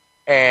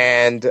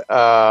and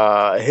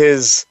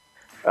his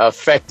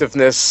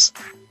effectiveness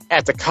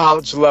at the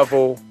college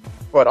level,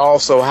 but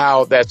also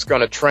how that's going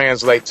to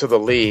translate to the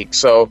league.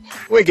 So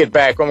when we get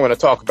back, I'm going to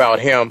talk about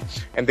him,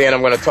 and then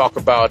I'm going to talk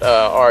about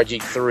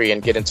RG3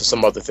 and get into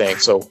some other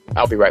things. So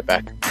I'll be right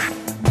back.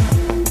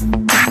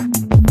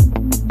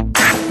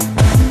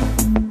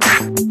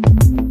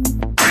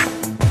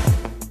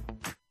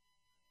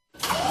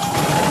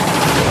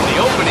 The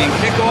opening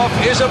kickoff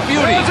is a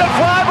beauty. It's a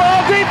fly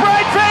ball deep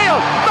right field.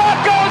 Back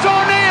goes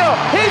O'Neal.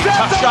 He's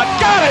at the shot.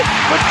 Got it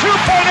with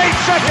 2.8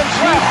 seconds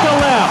left to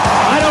left.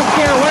 I don't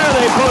care where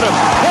they put him.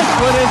 This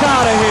one is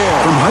out of here.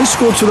 From high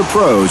school to the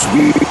pros,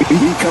 we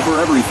We cover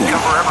everything.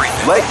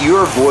 Let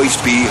your voice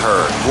be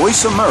heard.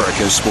 Voice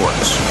America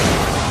Sports.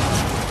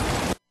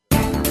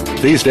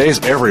 These days,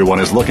 everyone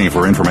is looking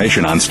for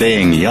information on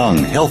staying young,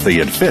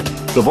 healthy, and fit.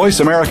 The Voice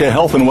America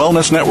Health and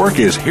Wellness Network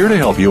is here to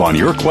help you on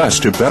your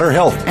quest to better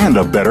health and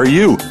a better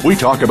you. We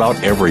talk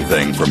about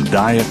everything from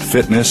diet,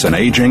 fitness, and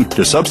aging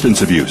to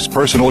substance abuse,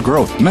 personal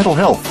growth, mental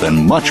health,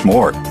 and much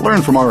more.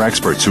 Learn from our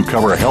experts who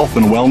cover health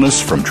and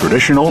wellness from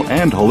traditional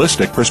and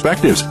holistic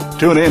perspectives.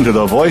 Tune in to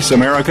the Voice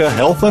America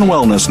Health and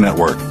Wellness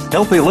Network.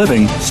 Healthy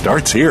living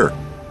starts here.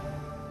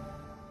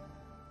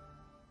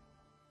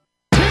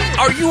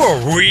 Are you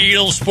a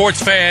real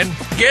sports fan?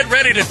 Get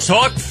ready to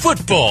talk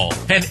football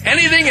and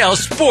anything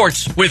else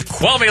sports with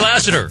Kwame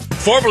Lassiter,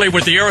 formerly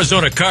with the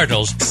Arizona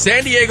Cardinals,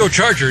 San Diego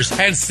Chargers,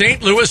 and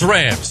St. Louis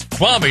Rams.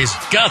 Kwame's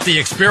got the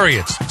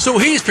experience, so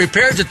he's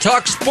prepared to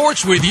talk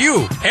sports with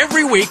you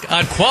every week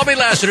on Kwame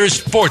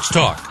Lassiter's Sports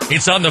Talk.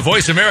 It's on the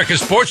Voice America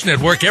Sports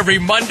Network every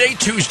Monday,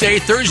 Tuesday,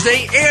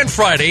 Thursday, and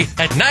Friday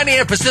at 9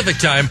 a.m. Pacific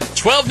Time,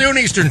 12 noon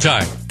Eastern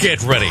Time.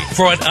 Get ready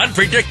for an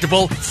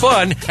unpredictable,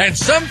 fun, and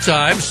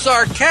sometimes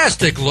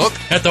sarcastic look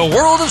at the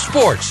world of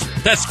sports.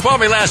 That's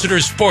Kwame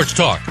Lassiter's Sports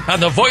Talk on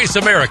the Voice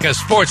America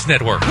Sports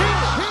Network.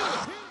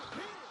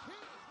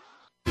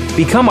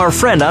 Become our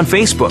friend on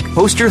Facebook.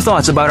 Post your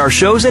thoughts about our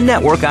shows and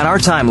network on our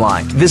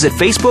timeline. Visit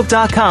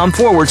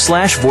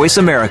Facebook.com/Voice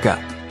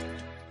America.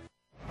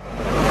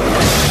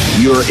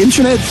 Your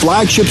internet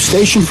flagship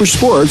station for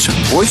sports,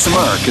 Voice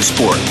America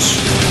Sports.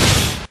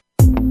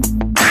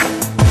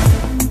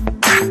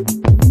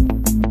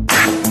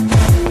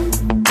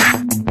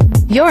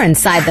 You're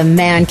inside the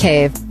man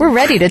cave. We're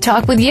ready to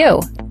talk with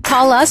you.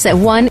 Call us at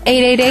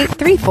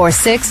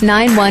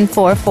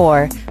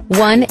 1-888-346-9144,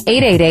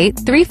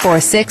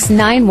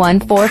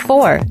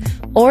 1-888-346-9144,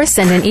 or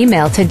send an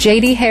email to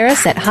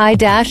jdharris at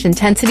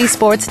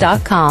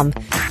high-intensitysports.com.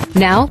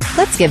 Now,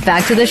 let's get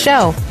back to the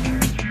show.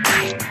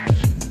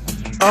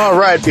 All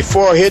right,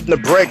 before hitting the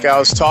break, I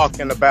was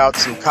talking about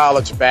some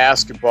college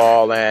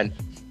basketball, and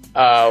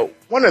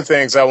one of the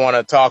things I want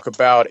to talk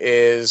about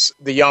is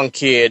the young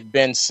kid,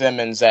 Ben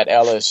Simmons at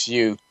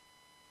LSU.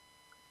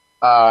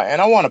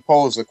 And I want to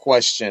pose a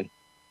question.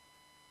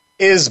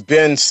 Is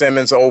Ben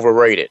Simmons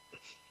overrated?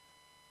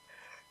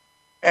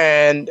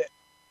 And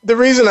the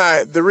reason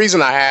I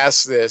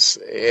ask this,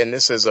 and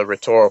this is a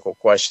rhetorical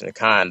question,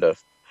 kind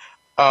of,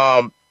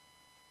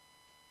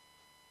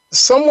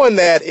 someone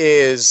that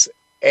is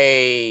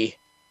a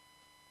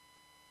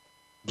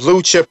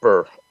blue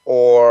chipper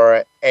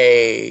or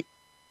a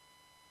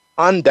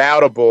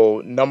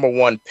undoubtable number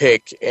one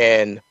pick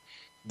in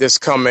this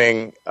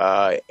coming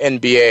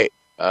NBA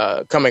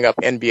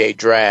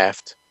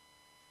draft,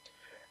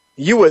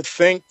 you would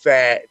think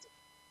that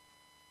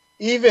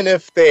even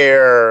if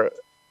their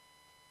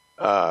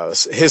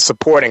his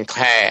supporting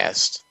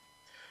cast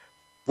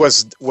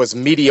was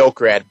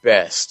mediocre at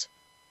best,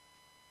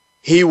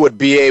 he would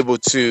be able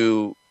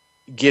to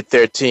get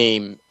their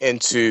team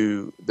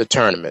into the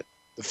tournament,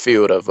 the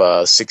field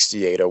of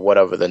 68 or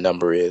whatever the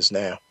number is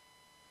now.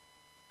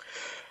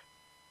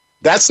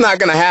 That's not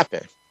going to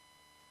happen.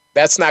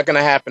 That's not going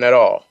to happen at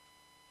all.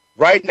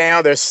 Right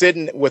now, they're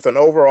sitting with an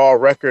overall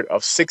record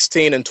of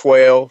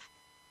 16-12,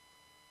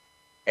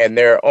 and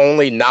they're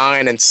only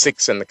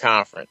 9-6 in the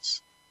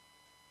conference.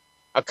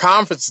 A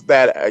conference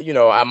that,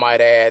 I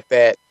might add,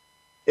 that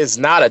is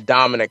not a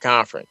dominant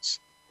conference.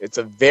 It's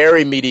a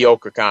very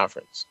mediocre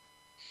conference.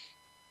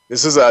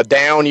 This is a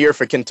down year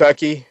for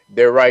Kentucky.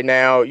 They're right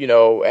now,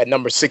 at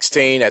number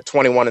 16 at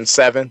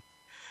 21-7.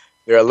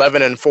 They're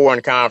 11-4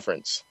 in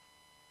conference.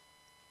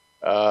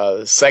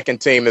 The second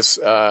team is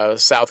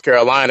South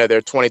Carolina.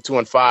 They're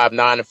 22-5,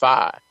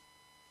 9-5.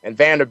 And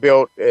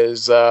Vanderbilt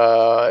is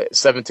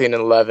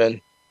 17-11,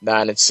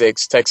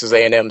 9-6. Texas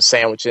A&M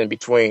sandwiched in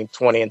between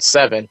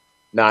 20-7,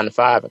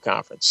 9-5 in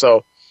conference.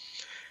 So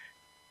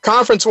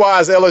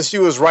conference-wise,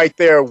 LSU is right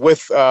there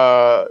with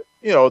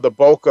the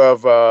bulk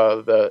of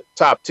the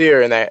top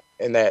tier in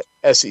that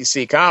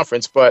SEC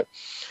conference, but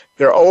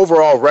their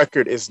overall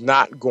record is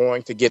not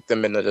going to get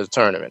them into the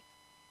tournament.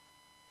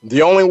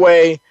 The only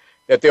way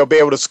that they'll be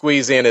able to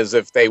squeeze in is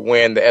if they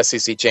win the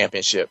SEC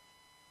championship,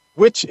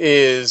 which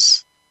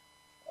is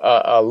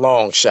a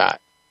long shot,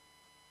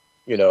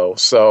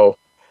 So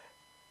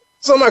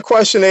my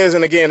question is,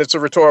 and again, it's a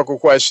rhetorical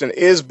question,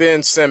 is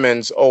Ben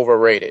Simmons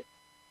overrated?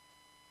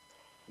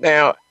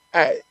 Now,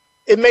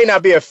 it may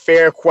not be a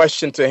fair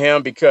question to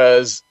him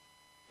because,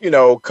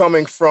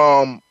 coming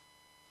from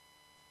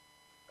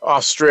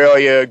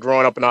Australia,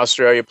 growing up in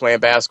Australia,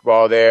 playing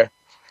basketball there,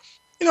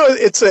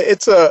 it's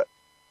a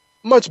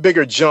much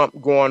bigger jump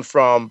going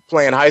from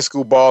playing high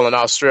school ball in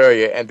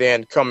Australia and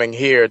then coming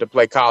here to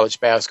play college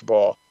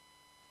basketball.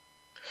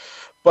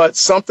 But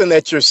something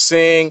that you're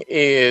seeing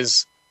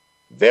is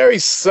very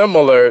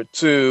similar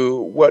to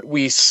what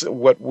we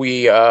see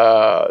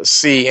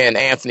in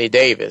Anthony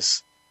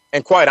Davis.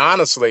 And quite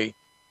honestly,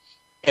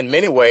 in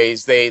many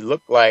ways, they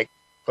look like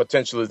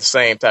potentially the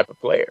same type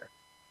of player.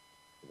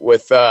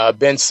 With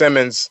Ben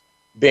Simmons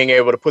being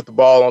able to put the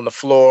ball on the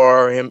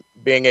floor, him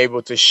being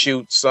able to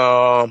shoot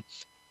some,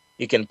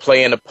 He can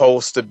play in the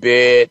post a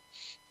bit.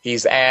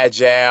 He's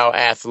agile,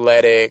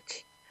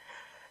 athletic.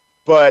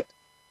 But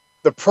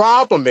the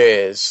problem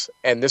is,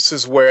 and this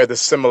is where the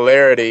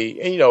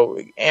similarity, and, you know,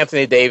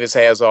 Anthony Davis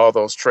has all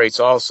those traits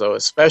also,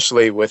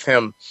 especially with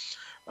him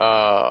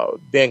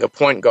being a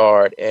point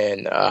guard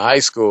in high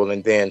school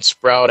and then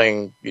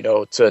sprouting, you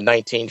know, to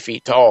 19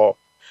 feet tall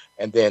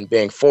and then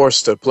being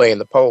forced to play in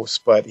the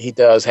post. But he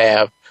does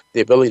have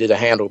the ability to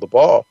handle the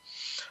ball.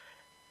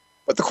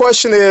 But the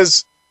question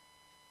is,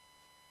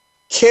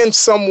 can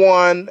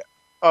someone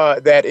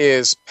that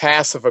is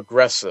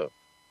passive-aggressive,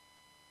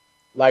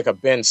 like a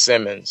Ben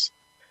Simmons,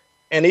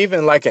 and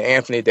even like an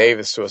Anthony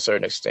Davis to a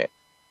certain extent,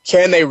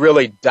 can they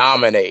really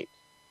dominate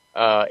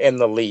in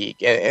the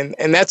league?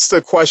 And that's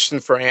the question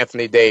for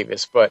Anthony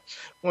Davis. But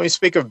when we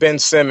speak of Ben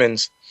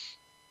Simmons,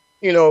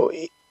 you know,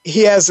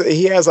 he has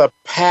a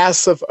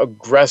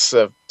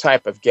passive-aggressive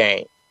type of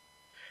game.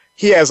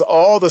 He has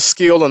all the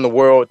skill in the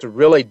world to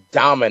really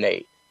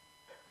dominate.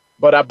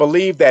 But I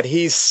believe that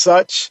he's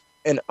such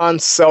an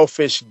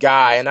unselfish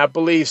guy, and I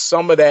believe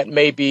some of that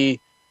may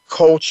be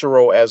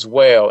cultural as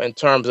well in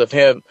terms of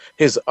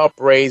his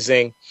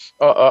upbringing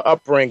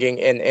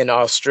in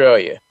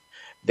Australia.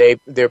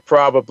 They're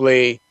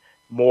probably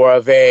more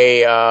of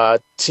a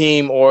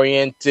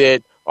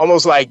team-oriented,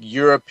 almost like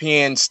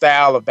European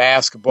style of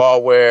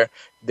basketball where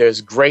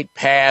there's great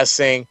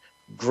passing,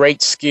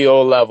 great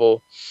skill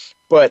level.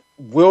 But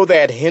will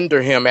that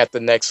hinder him at the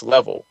next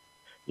level?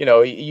 You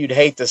know, you'd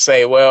hate to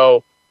say,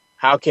 well,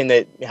 how can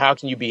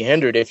you be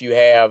hindered if you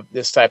have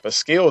this type of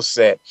skill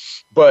set?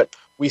 But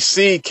we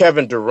see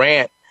Kevin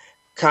Durant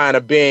kind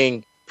of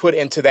being put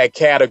into that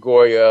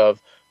category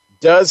of,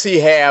 does he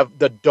have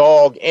the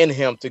dog in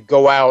him to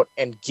go out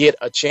and get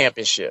a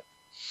championship?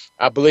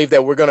 I believe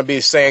that we're going to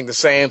be saying the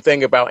same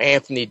thing about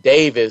Anthony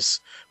Davis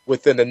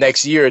within the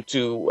next year or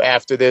two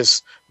after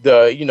this,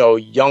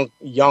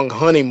 young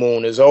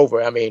honeymoon is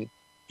over. I mean,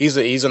 he's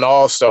an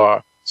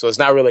all-star, so it's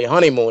not really a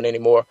honeymoon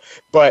anymore.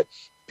 But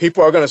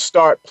people are going to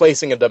start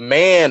placing a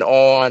demand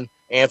on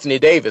Anthony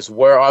Davis.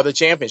 Where are the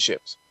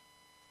championships?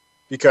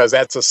 Because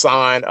that's a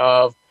sign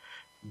of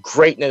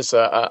greatness,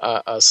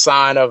 a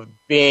sign of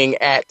being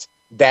at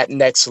that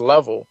next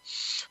level.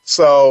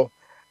 So,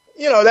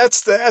 you know,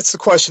 that's the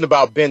question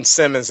about Ben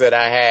Simmons that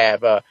I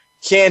have.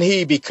 Can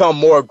he become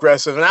more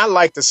aggressive? And I'd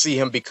like to see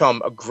him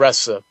become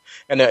aggressive,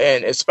 and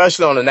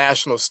especially on the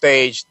national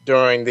stage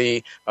during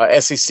the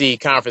SEC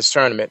conference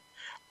tournament.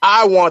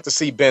 I want to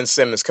see Ben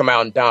Simmons come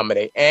out and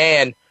dominate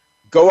and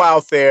go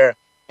out there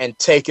and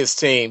take his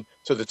team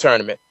to the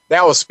tournament.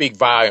 That will speak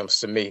volumes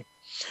to me.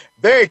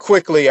 Very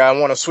quickly, I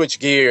want to switch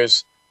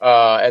gears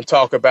and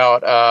talk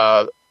about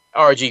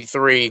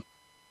RG3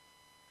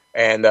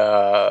 and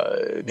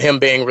him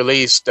being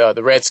released.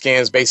 The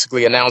Redskins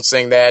basically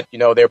announcing that, you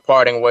know, they're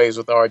parting ways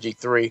with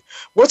RG3.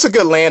 What's a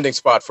good landing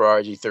spot for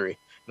RG3?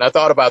 And I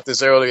thought about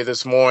this earlier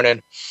this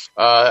morning.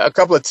 A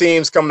couple of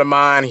teams come to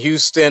mind: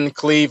 Houston,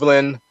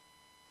 Cleveland,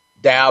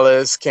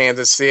 Dallas,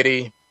 Kansas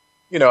City.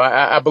 You know,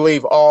 I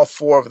believe all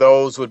four of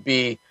those would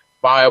be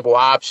viable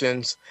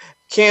options.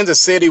 Kansas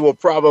City and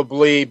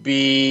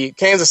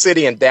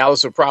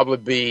Dallas will probably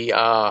be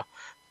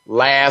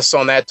last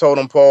on that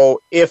totem pole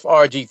if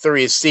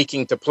RG3 is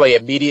seeking to play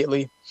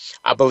immediately.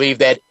 I believe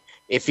that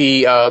if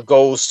he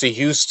goes to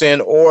Houston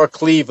or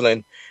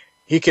Cleveland,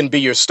 he can be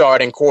your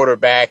starting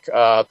quarterback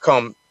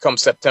come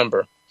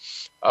September.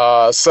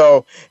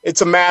 So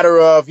it's a matter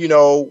of, you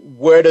know,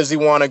 where does he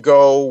want to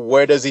go?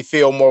 Where does he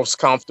feel most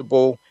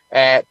comfortable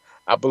at?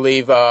 I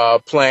believe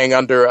playing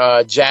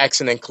under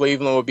Jackson in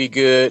Cleveland would be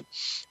good.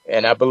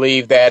 And I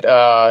believe that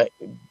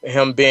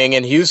him being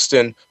in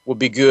Houston would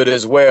be good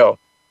as well.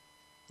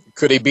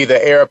 Could he be the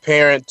heir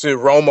apparent to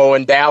Romo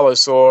in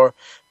Dallas, or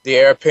the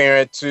heir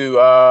apparent to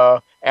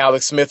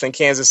Alex Smith in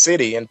Kansas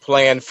City, and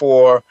playing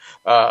for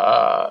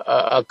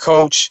a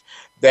coach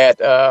that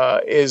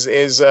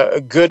is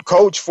a good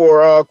coach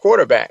for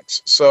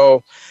quarterbacks?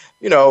 So,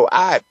 you know,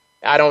 I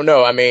don't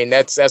know. I mean,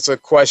 that's a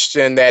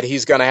question that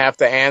he's going to have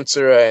to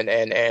answer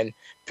and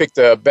pick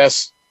the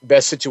best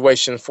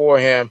situation for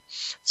him.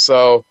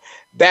 So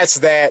that's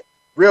that.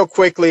 Real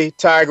quickly,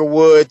 Tiger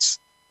Woods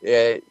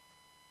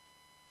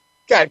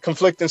got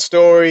conflicting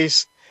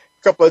stories.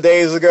 A couple of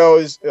days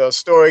ago, a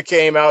story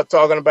came out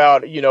talking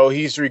about, you know,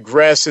 he's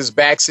regressed. His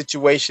back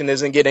situation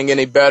isn't getting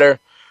any better.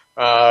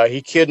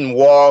 He couldn't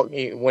walk.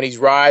 When he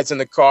rides in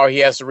the car, he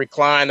has to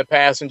recline the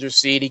passenger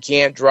seat. He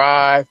can't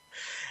drive.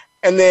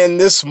 And then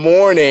this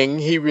morning,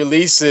 he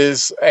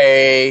releases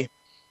a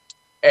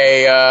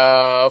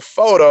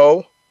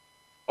photo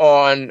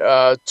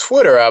on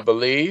Twitter, I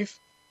believe,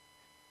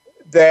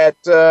 that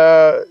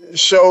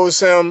shows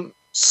him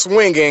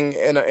swinging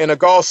in a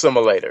golf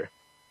simulator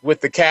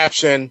with the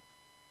caption,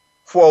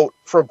 quote,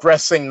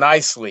 "progressing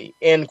nicely,"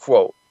 end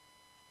quote.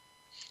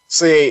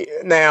 See,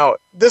 now,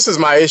 this is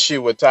my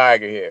issue with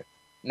Tiger here.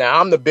 Now,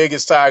 I'm the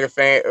biggest Tiger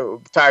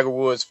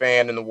Woods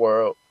fan in the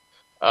world.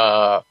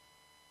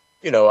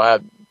 You know,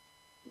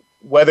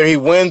 whether he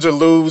wins or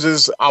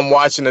loses, I'm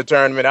watching the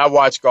tournament. I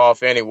watch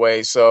golf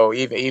anyway, so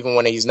even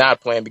when he's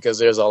not playing, because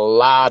there's a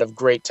lot of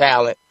great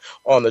talent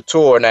on the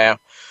tour now.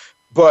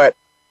 But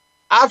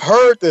I've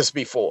heard this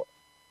before.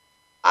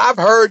 I've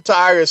heard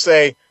Tiger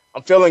say,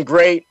 I'm feeling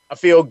great. I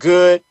feel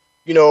good.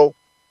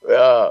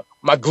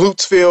 My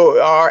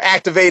glutes are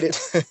activated.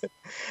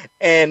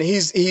 And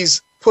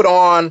he's put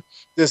on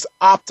this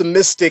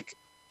optimistic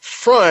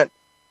front,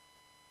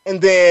 and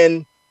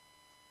then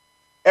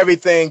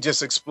everything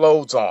just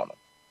explodes on him.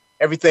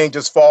 Everything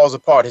just falls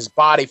apart. His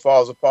body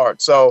falls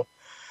apart. So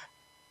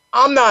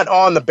I'm not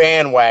on the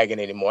bandwagon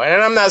anymore.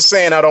 And I'm not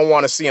saying I don't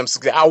want to see him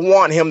succeed. I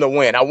want him to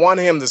win. I want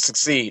him to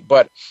succeed.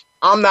 But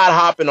I'm not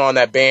hopping on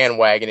that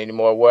bandwagon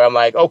anymore where I'm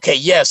like, okay,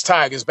 yes,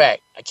 Tiger's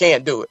back. I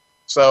can't do it.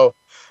 So,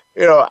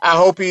 I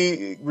hope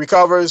he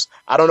recovers.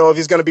 I don't know if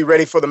he's going to be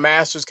ready for the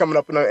Masters coming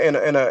up in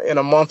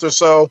a month or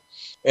so,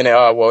 in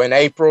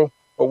April,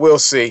 but we'll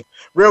see.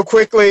 Real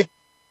quickly,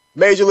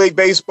 Major League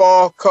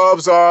Baseball,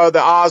 Cubs are the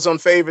odds-on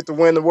favorite to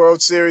win the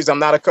World Series. I'm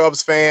not a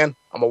Cubs fan.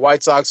 I'm a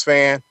White Sox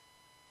fan.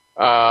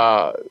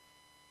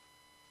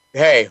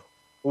 Hey,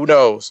 who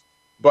knows?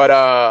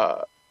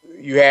 But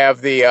you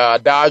have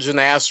the Dodgers and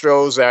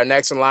Astros are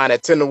next in line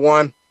at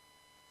 10-1.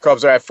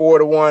 Cubs are at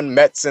 4-1.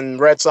 Mets and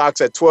Red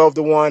Sox at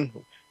 12-1.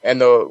 And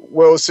the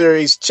World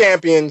Series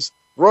champions,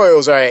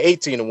 Royals, are at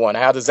 18-1.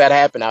 How does that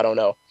happen? I don't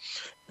know.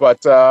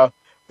 But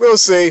we'll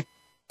see.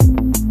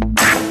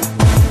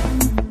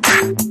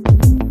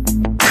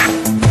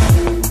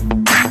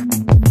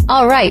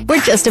 All right, we're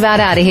just about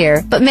out of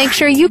here, but make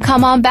sure you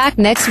come on back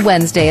next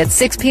Wednesday at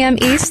 6 p.m.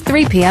 East,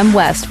 3 p.m.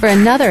 West for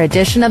another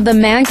edition of The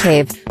Man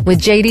Cave with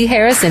J.D.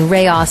 Harris and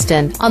Ray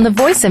Austin on the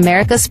Voice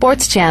America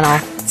Sports Channel.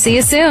 See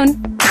you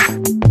soon.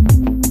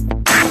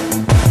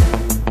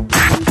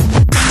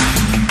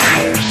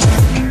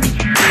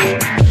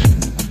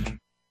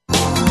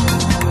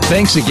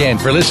 Thanks again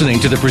for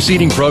listening to the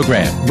preceding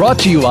program, brought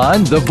to you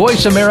on the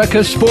Voice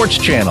America Sports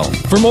Channel.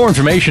 For more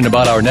information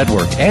about our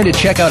network and to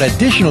check out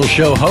additional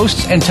show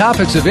hosts and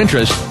topics of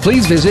interest,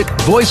 please visit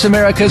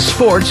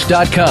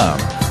voiceamericasports.com.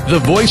 The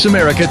Voice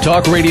America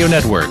Talk Radio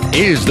Network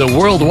is the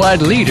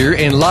worldwide leader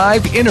in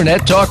live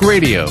Internet talk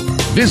radio.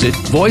 Visit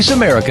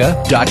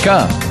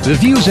voiceamerica.com. The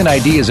views and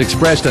ideas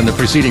expressed on the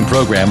preceding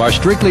program are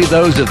strictly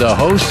those of the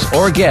hosts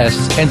or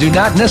guests and do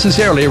not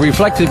necessarily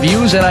reflect the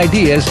views and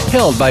ideas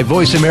held by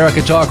Voice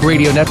America Talk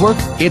Radio Network,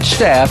 its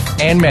staff,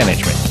 and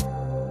management.